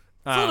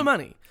 It's a lot of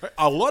money.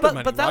 A lot of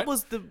money, but that right?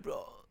 was the...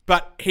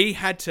 But he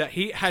had to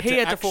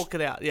fork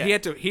it out. Yeah.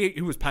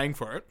 He was paying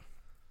for it,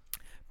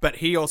 but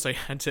he also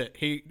had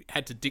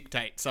to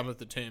dictate some of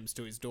the terms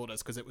to his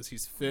daughters because it was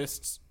his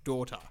first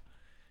daughter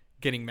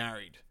getting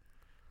married.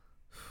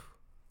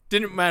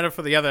 Didn't matter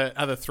for the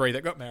other 3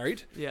 that got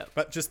married. Yeah.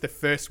 But just the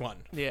first one.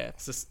 Yeah.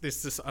 It's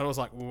just I was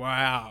like,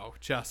 wow,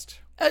 just.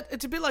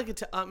 It's a bit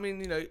like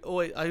I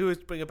always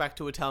bring it back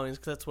to Italians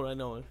because that's what I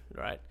know,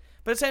 right?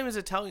 But same as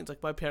Italians,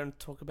 like my parents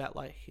talk about,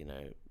 like,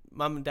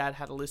 mum and dad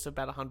had a list of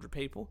about 100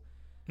 people,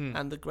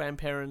 and the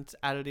grandparents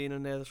added in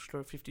an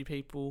extra 50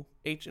 people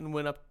each, and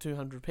went up to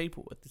 200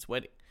 people at this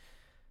wedding.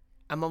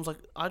 And mum's like,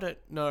 I don't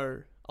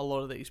know a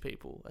lot of these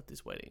people at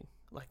this wedding.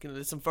 Like,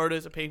 there's some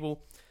photos of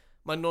people.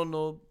 My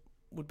nonno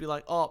would be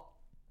like, oh,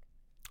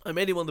 I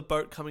met him on the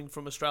boat coming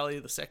from Australia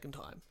the second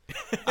time.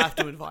 I have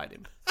to invite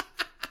him.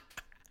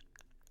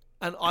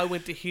 And I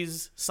went to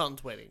his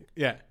son's wedding,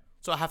 Yeah.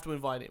 so I have to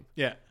invite him.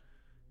 Yeah.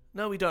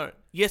 No, we don't.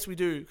 Yes, we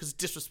do, because it's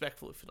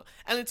disrespectful if you're not.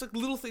 And it's like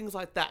little things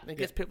like that, and it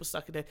gets people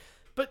stuck in there.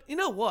 But you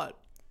know what?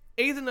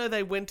 Even though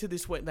they went to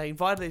this wedding, they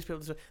invited these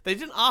people to this wedding, they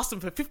didn't ask them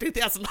for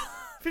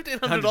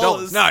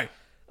 $1,500. No.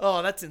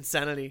 Oh, that's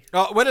insanity.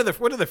 Oh, what are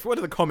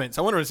the comments?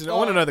 I want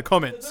to know the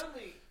comments.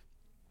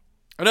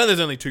 I know there's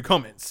only 2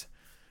 comments.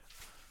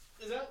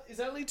 There's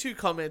only 2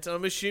 comments, and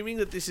I'm assuming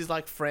that this is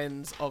like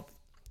friends of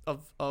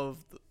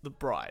the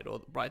bride or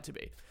the bride to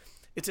be.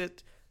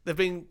 They've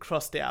been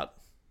crossed out.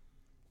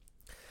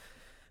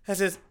 It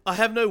says, I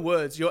have no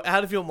words. You're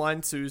out of your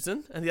mind,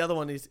 Susan. And the other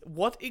one is,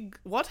 what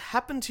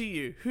happened to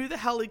you? Who the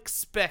hell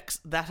expects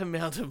that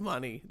amount of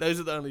money? Those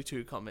are the only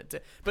 2 comments.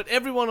 But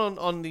everyone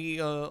on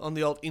the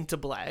old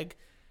Interblag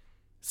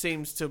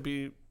seems to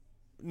be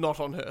not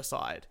on her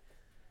side.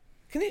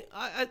 Can you?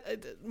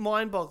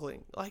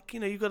 Mind-boggling. Like,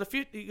 you got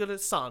a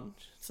son,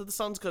 so the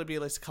son's got to be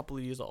at least a couple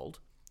of years old.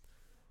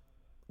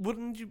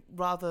 Wouldn't you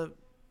rather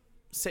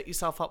set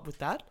yourself up with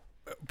that?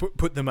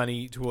 Put the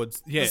money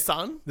towards The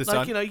son? The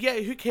like, son.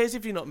 who cares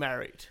if you're not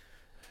married?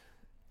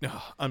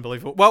 Oh,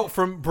 unbelievable. Well,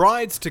 from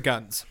brides to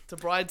guns. To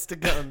brides to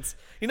guns.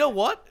 You know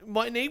what?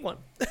 Might need one.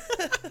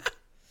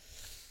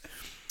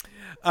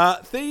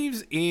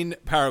 Thieves in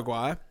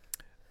Paraguay.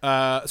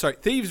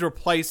 Thieves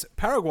replace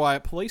Paraguay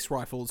police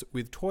rifles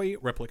with toy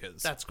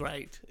replicas. That's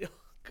great. Oh,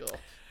 God.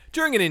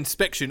 During an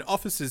inspection,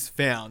 officers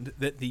found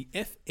that the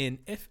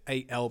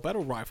FNFAL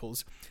battle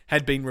rifles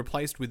had been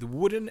replaced with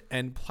wooden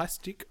and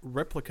plastic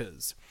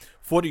replicas.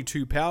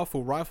 42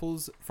 powerful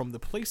rifles from the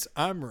police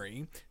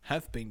armory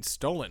have been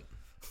stolen.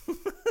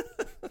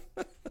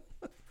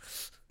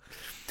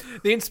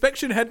 The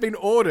inspection had been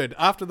ordered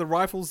after the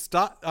rifles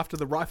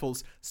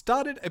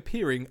started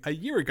appearing a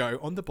year ago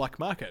on the black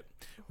market,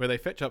 where they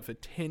fetch up for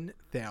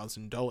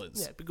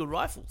 $10,000. Yeah, be good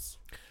rifles.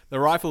 The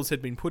rifles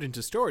had been put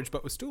into storage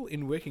but were still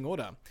in working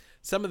order.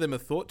 Some of them are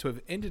thought to have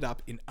ended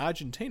up in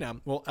Argentina,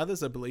 while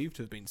others are believed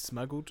to have been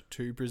smuggled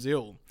to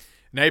Brazil.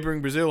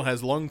 Neighbouring Brazil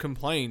has long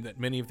complained that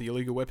many of the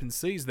illegal weapons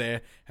seized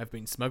there have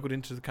been smuggled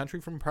into the country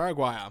from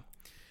Paraguay.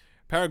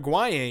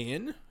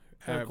 Paraguayan,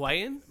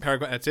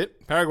 that's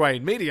it.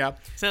 Paraguayan media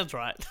Sounds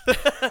right.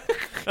 I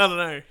don't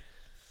know.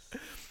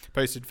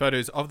 posted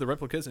photos of the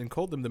replicas and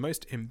called them the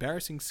most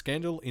embarrassing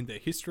scandal in the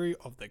history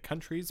of the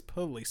country's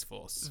police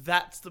force.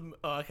 That's the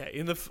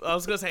okay. I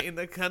was gonna say in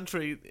the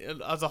country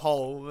as a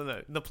whole,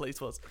 no, in the police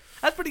force.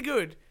 That's pretty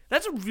good.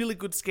 That's a really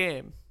good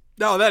scam.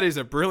 No, that is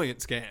a brilliant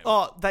scam.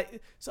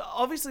 So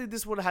obviously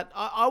this would have had.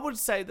 I would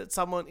say that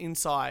someone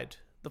inside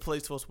the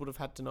police force would have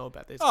had to know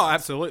about this. Oh,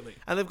 absolutely.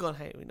 And they've gone,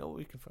 hey, we know what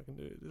we can fucking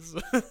do.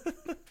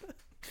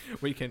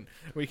 We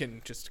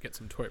can just get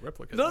some toy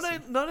replicas.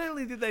 Not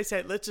only did they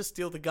say, let's just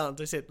steal the guns,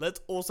 they said,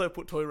 let's also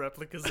put toy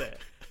replicas there.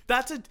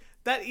 That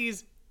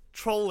is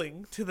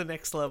trolling to the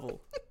next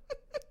level.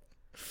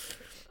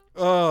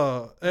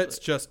 Oh, it's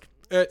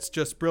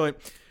just brilliant.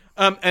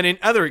 And in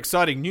other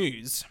exciting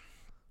news,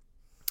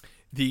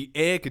 the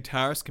air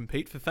guitarists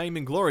compete for fame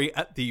and glory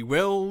at the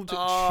World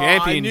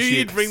Championships. I knew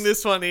you'd bring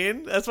this one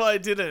in. That's why I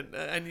didn't.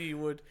 I knew you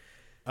would.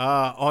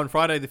 On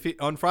Friday,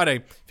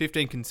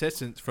 15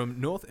 contestants from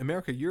North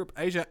America, Europe,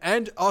 Asia,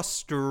 and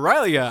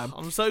Australia.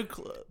 I'm so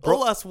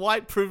all us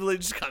white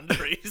privileged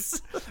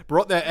countries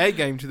brought their A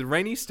game to the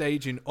rainy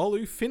stage in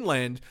Oulu,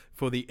 Finland,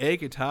 for the Air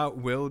Guitar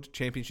World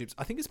Championships.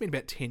 I think it's been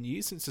about 10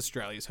 years since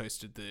Australia's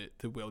hosted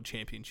the World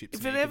Championships.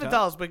 If it ever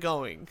does, we're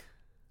going.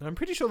 I'm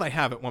pretty sure they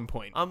have at one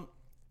point.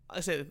 I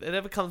said, if it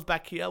ever comes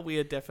back here, we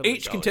are definitely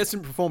Each going.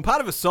 contestant performed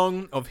part of a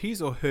song of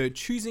his or her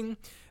choosing,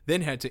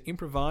 then had to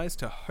improvise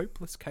to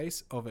Hopeless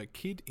Case of a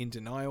Kid in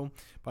Denial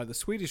by the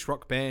Swedish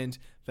rock band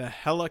The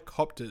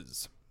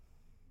Helicopters.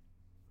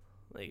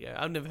 There you go.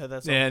 I've never heard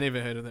that song. Yeah,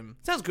 never heard of them.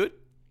 Sounds good.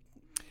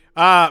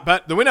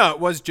 But the winner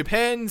was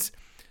Japan's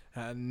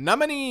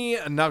Namani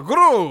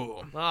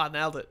Naguro.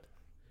 Nailed it.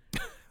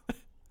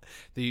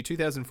 The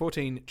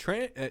 2014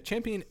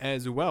 champion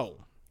as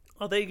well.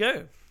 Oh, there you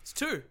go. It's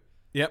 2.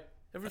 Yep.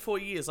 Every 4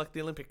 years, like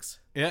the Olympics.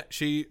 Yeah,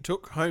 she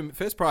took home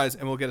first prize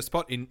and will get a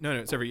spot in... No,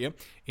 it's every year.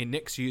 In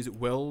next year's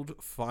World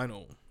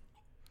Final.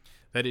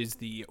 That is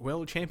the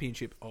World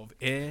Championship of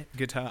Air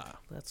Guitar.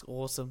 That's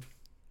awesome.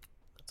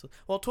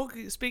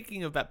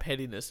 Speaking about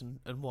pettiness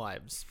and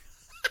wives.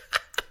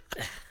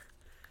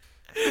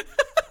 Do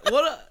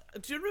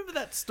you remember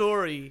that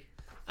story?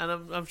 And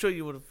I'm sure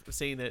you would have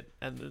seen it.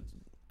 And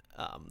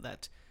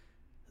that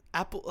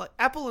Apple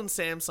and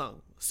Samsung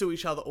sue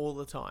each other all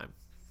the time.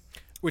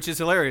 Which is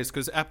hilarious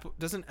because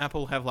doesn't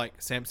Apple have like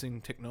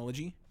Samsung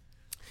technology?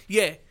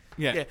 Yeah.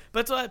 But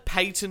it's like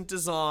patent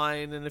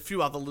design and a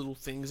few other little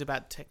things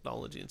about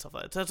technology and stuff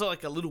like that. So it's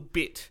like a little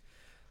bit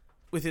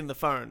within the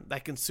phone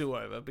they can sue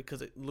over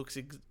because it looks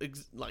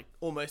like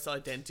almost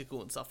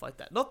identical and stuff like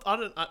that.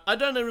 I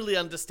don't really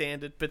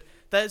understand it, but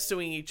they're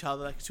suing each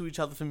other. They can sue each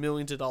other for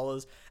millions of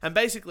dollars, and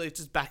basically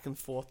it's just back and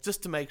forth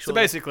just to make sure. So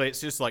basically,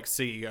 it's just like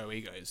CEO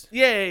egos.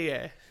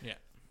 Yeah.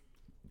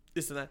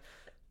 This and that.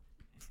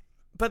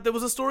 But there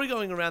was a story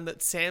going around that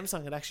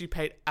Samsung had actually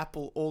paid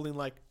Apple all in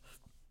like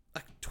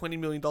 $20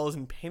 million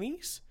in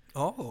pennies.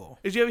 Oh.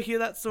 Did you ever hear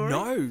that story?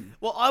 No.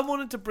 Well, I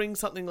wanted to bring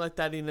something like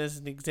that in as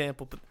an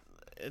example, but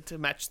to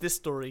match this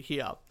story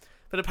here.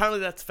 But apparently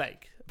that's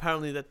fake.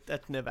 Apparently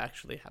that never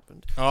actually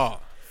happened. Oh,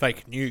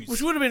 fake news.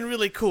 Which would have been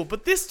really cool.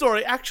 But this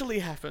story actually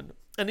happened.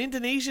 An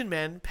Indonesian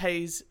man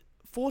pays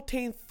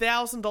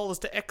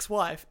 $14,000 to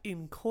ex-wife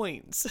in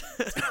coins.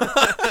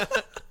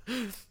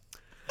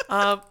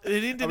 Are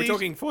we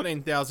talking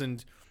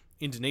 14,000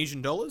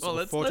 Indonesian dollars? Well,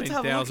 or let's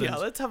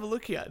have a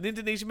look here. An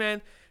Indonesian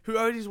man who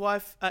owed his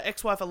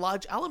ex-wife a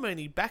large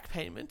alimony back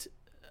payment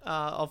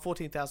of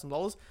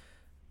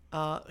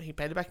 $14,000. He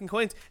paid it back in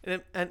coins.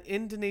 And an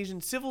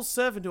Indonesian civil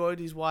servant who owed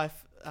his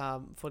wife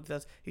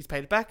 $40,000, he's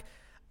paid it back.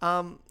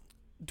 Dwi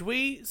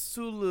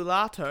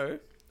Sululato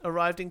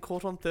arrived in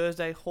court on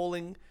Thursday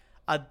hauling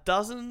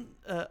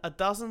a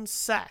dozen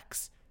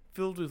sacks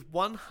filled with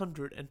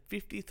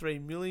 153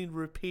 million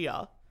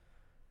rupiah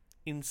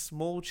in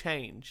small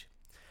change,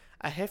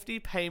 a hefty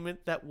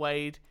payment that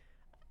weighed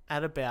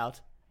at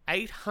about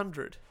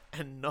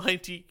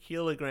 890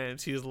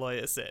 kilograms, his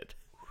lawyer said.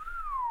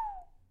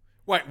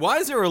 Wait, why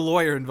is there a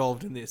lawyer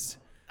involved in this?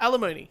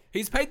 Alimony.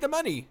 He's paid the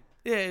money.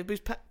 Yeah,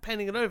 he's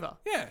painting it over.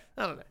 Yeah.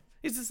 I don't know.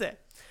 He's just there.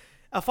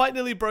 A fight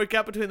nearly broke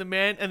out between the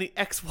man and the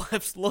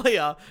ex-wife's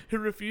lawyer, who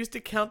refused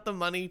to count the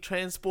money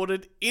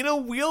transported in a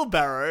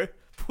wheelbarrow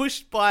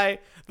pushed by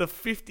the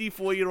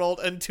 54-year-old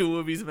and two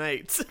of his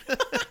mates.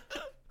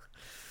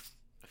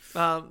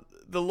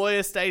 The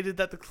lawyer stated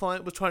that the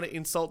client was trying to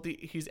insult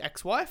his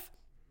ex-wife,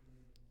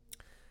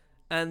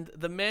 and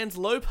the man's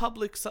low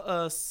public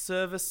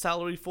service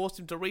salary forced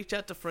him to reach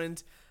out to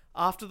friends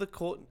after the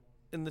court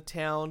in the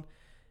town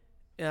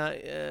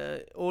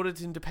ordered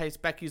him to pay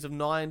back years of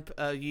 9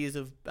 years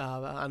of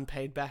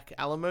unpaid back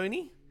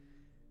alimony.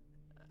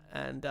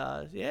 And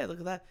yeah, look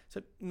at that.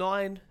 So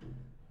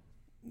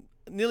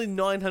nearly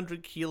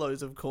 900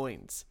 kilos of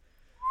coins.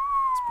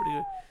 It's pretty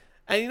good.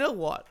 And you know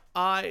what?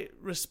 I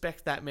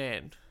respect that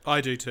man. I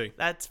do too.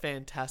 That's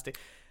fantastic.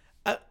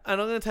 And I'm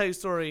going to tell you a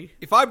story.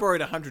 If I borrowed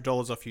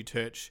 $100 off you,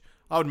 Turch,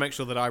 I would make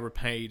sure that I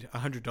repaid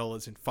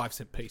 $100 in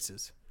 5-cent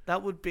pieces.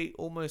 That would be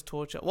almost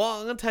torture. Well,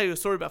 I'm going to tell you a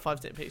story about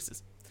 5-cent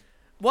pieces.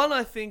 One,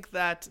 I think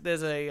that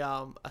there's a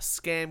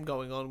scam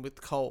going on with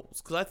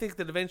Coles, because I think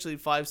that eventually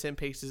 5-cent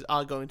pieces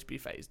are going to be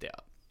phased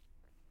out.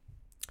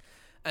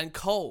 And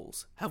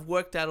Coles have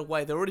worked out a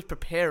way, they're already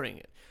preparing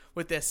it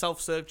with their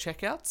self-serve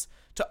checkouts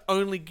to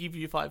only give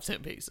you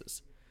 5-cent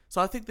pieces. So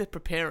I think they're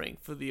preparing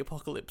for the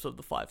apocalypse of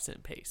the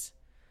 5-cent piece.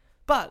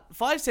 But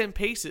 5-cent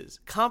pieces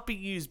can't be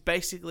used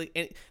basically.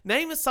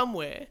 Name it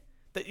somewhere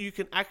that you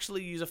can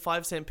actually use a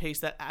 5-cent piece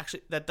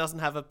that doesn't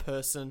have a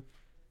person.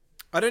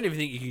 I don't even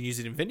think you can use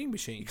it in vending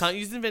machines. You can't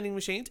use it in vending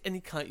machines, and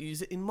you can't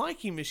use it in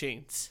Mikey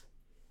machines,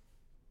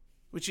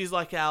 which is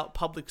like our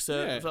public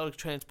service, public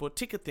transport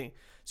ticket thing.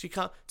 So you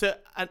can't. So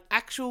an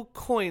actual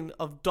coin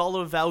of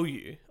dollar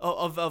value,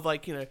 of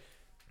like, you know,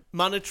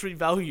 monetary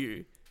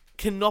value,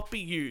 cannot be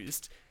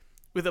used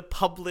with a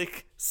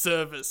public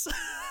service,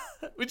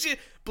 which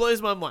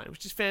blows my mind,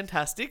 which is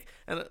fantastic.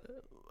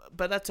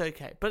 But that's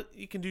okay. But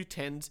you can do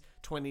 10s,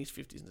 20s,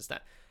 50s, and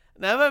that.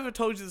 Now, have I ever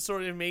told you the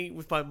story of me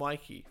with my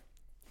Mikey?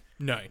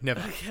 No, never.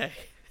 Okay.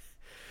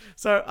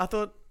 So I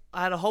thought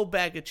I had a whole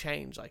bag of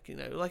change, like you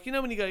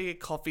know when you go to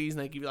get coffees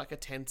and they give you like a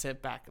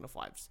 10-cent back and a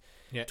 5.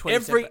 Yeah.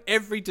 20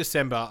 Every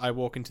December I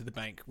walk into the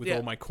bank with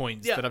all my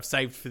coins that I've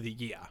saved for the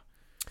year.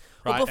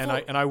 Right,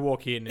 well, and I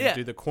walk in and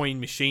do the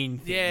coin machine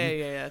thing.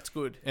 Yeah, it's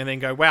good. And then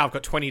go, wow, I've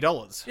got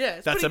 $20.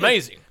 Yeah, that's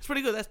amazing. It's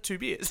pretty good. That's 2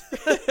 beers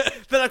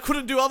that I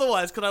couldn't do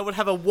otherwise, because I would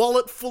have a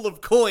wallet full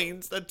of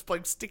coins that's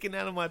like sticking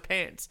out of my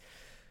pants.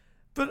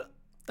 But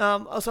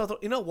so I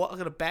thought, you know what? I've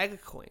got a bag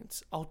of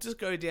coins. I'll just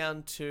go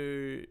down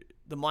to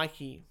the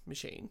Mikey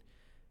machine,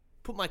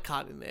 put my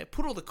card in there,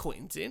 put all the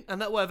coins in, and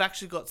that way I've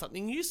actually got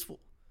something useful.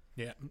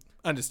 Yeah,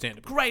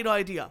 understandable. Great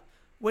idea.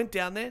 Went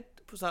down there.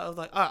 So I was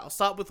like, all right, I'll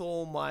start with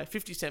all my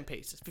 50-cent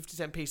pieces.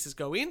 50-cent pieces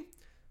go in.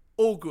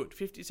 All good.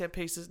 50-cent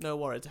pieces, no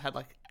worries. I had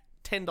like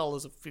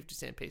 $10 of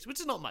 50-cent piece, which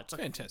is not much. Like,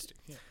 fantastic.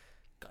 Yeah.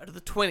 Go to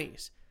the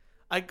 20s.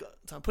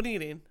 So I'm putting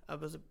it in. I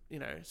was,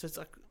 so it's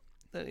like...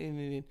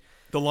 in.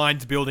 The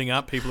line's building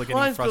up. People are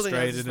getting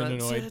frustrated and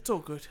annoyed. So it's all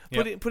good.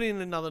 Put in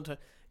another...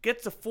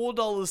 Get to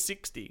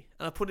 $4.60,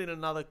 and I put in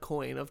another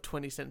coin of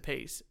 20-cent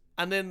piece.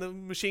 And then the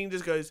machine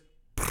just goes...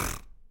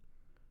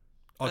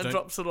 and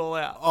drops it all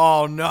out.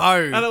 Oh no!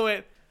 And I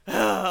went,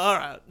 all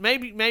right,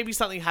 maybe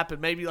something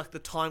happened. Maybe like the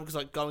time was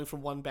like going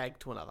from one bag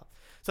to another.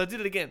 So I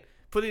did it again.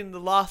 Put in the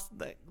last,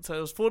 so it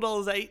was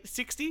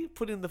 $4.60.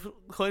 Put in the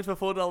coin for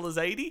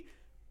 $4.80.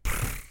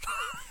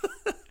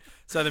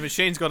 So the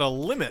machine's got a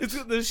limit.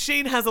 The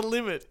machine has a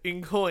limit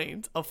in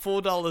coins of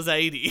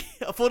 $4.80,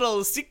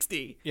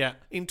 $4.60. Yeah.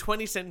 In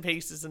 20-cent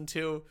pieces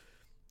until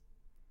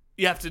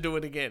you have to do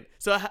it again.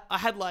 So I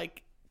had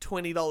like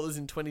 $20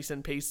 in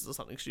 20-cent pieces or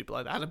something stupid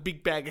like that. I had a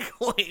big bag of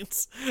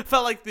coins.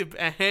 Felt like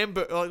a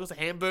hamburger, like it was a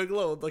hamburger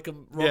or like a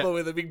robber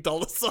with a big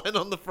dollar sign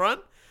on the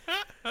front.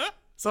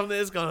 Some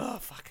there's going, oh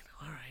fucking,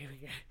 all right, here we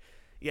go.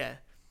 Yeah,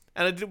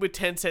 and I did it with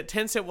 10 cent.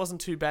 10 cent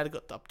wasn't too bad. It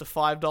got up to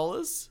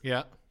 $5.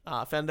 Yeah.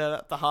 Found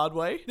out the hard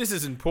way. This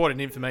is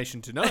important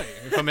information to know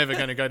if I'm ever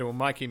going to go to a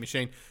Mikey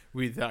machine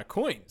with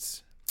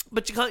coins.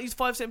 But you can't use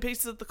 5-cent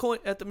pieces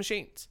at the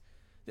machines.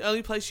 The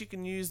only place you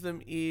can use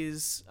them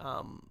is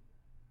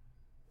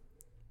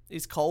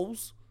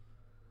Coles.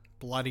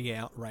 Bloody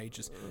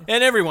outrageous.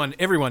 And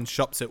everyone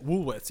shops at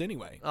Woolworths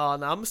anyway. Oh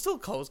no, I'm still a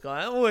Coles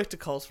guy. I've worked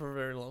at Coles for a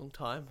very long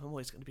time. I'm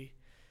always going to be.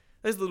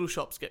 Those little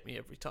shops get me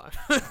every time.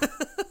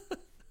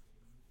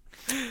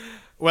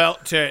 Well,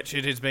 Church,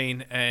 it has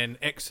been an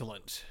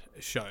excellent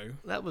show.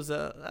 That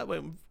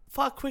went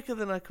far quicker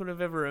than I could have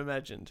ever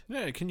imagined.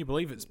 Yeah, can you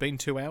believe it's been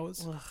 2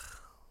 hours?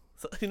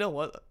 So, you know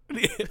what?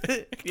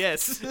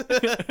 Yes.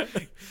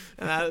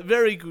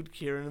 Very good,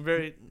 Kieran.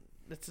 Very,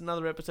 That's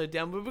another episode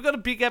down. But we've got a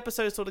big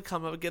episode sort of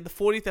come up again. The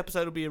 40th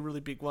episode will be a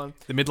really big one.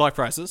 The midlife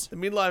crisis. The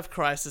midlife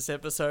crisis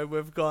episode.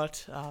 We've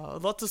got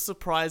lots of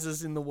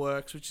surprises in the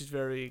works, which is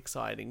very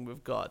exciting.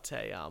 We've got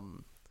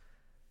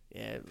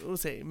we'll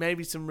see,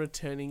 maybe some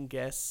returning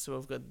guests. So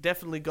we've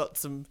definitely got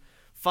some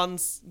fun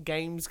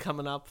games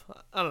coming up.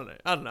 I don't know.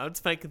 I'm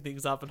just making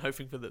things up and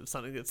hoping for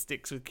something that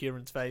sticks with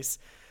Kieran's face.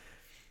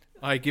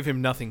 I give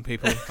him nothing,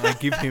 people. I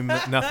give him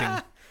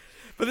nothing.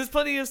 But there's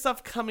plenty of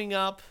stuff coming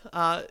up.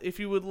 If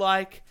you would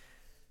like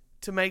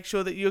to make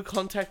sure that you're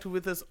contacted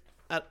with us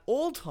at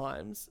all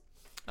times,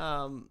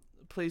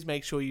 please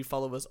make sure you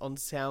follow us on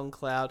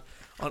SoundCloud,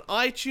 on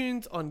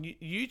iTunes, on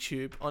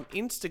YouTube, on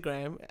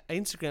Instagram.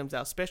 Instagram's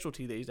our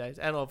specialty these days,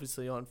 and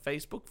obviously on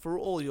Facebook for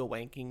all your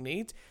wanking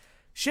needs.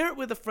 Share it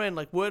with a friend.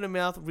 Like, word of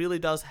mouth really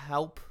does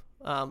help.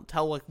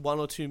 Tell like one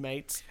or two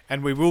mates.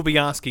 And we will be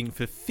asking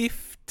for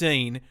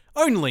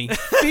only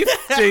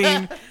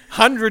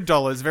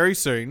 $1,500 very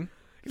soon.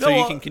 So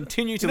you can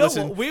continue to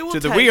listen to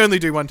the We Only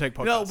Do One Take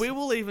podcast. No, we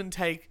will even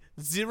take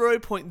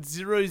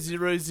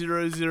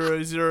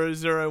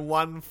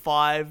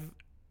 0.0000015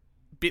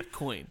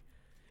 Bitcoin.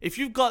 If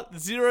you've got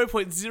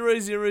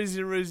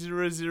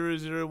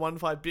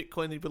 0.0000015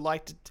 Bitcoin that you would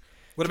like to...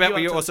 What about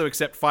we also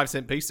accept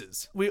 5-cent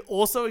pieces? We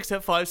also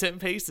accept 5-cent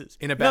pieces.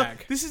 In a bag.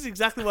 No, this is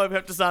exactly why we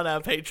have to start our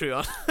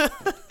Patreon.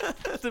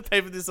 To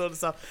pay for this sort of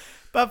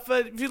stuff. But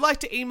if you'd like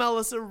to email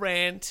us a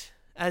rant...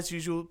 As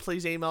usual,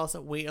 please email us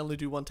at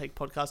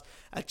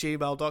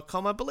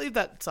weonlydowonetakePodcast@gmail.com. I believe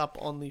that's up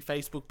on the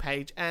Facebook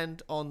page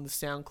and on the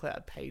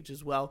SoundCloud page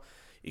as well.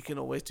 You can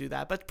always do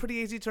that. But it's pretty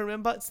easy to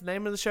remember. It's the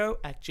name of the show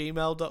at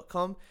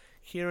gmail.com.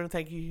 Kieran,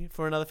 thank you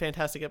for another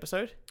fantastic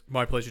episode.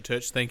 My pleasure,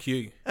 Church. Thank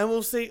you. And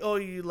we'll see all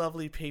you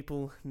lovely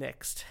people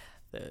next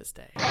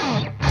Thursday.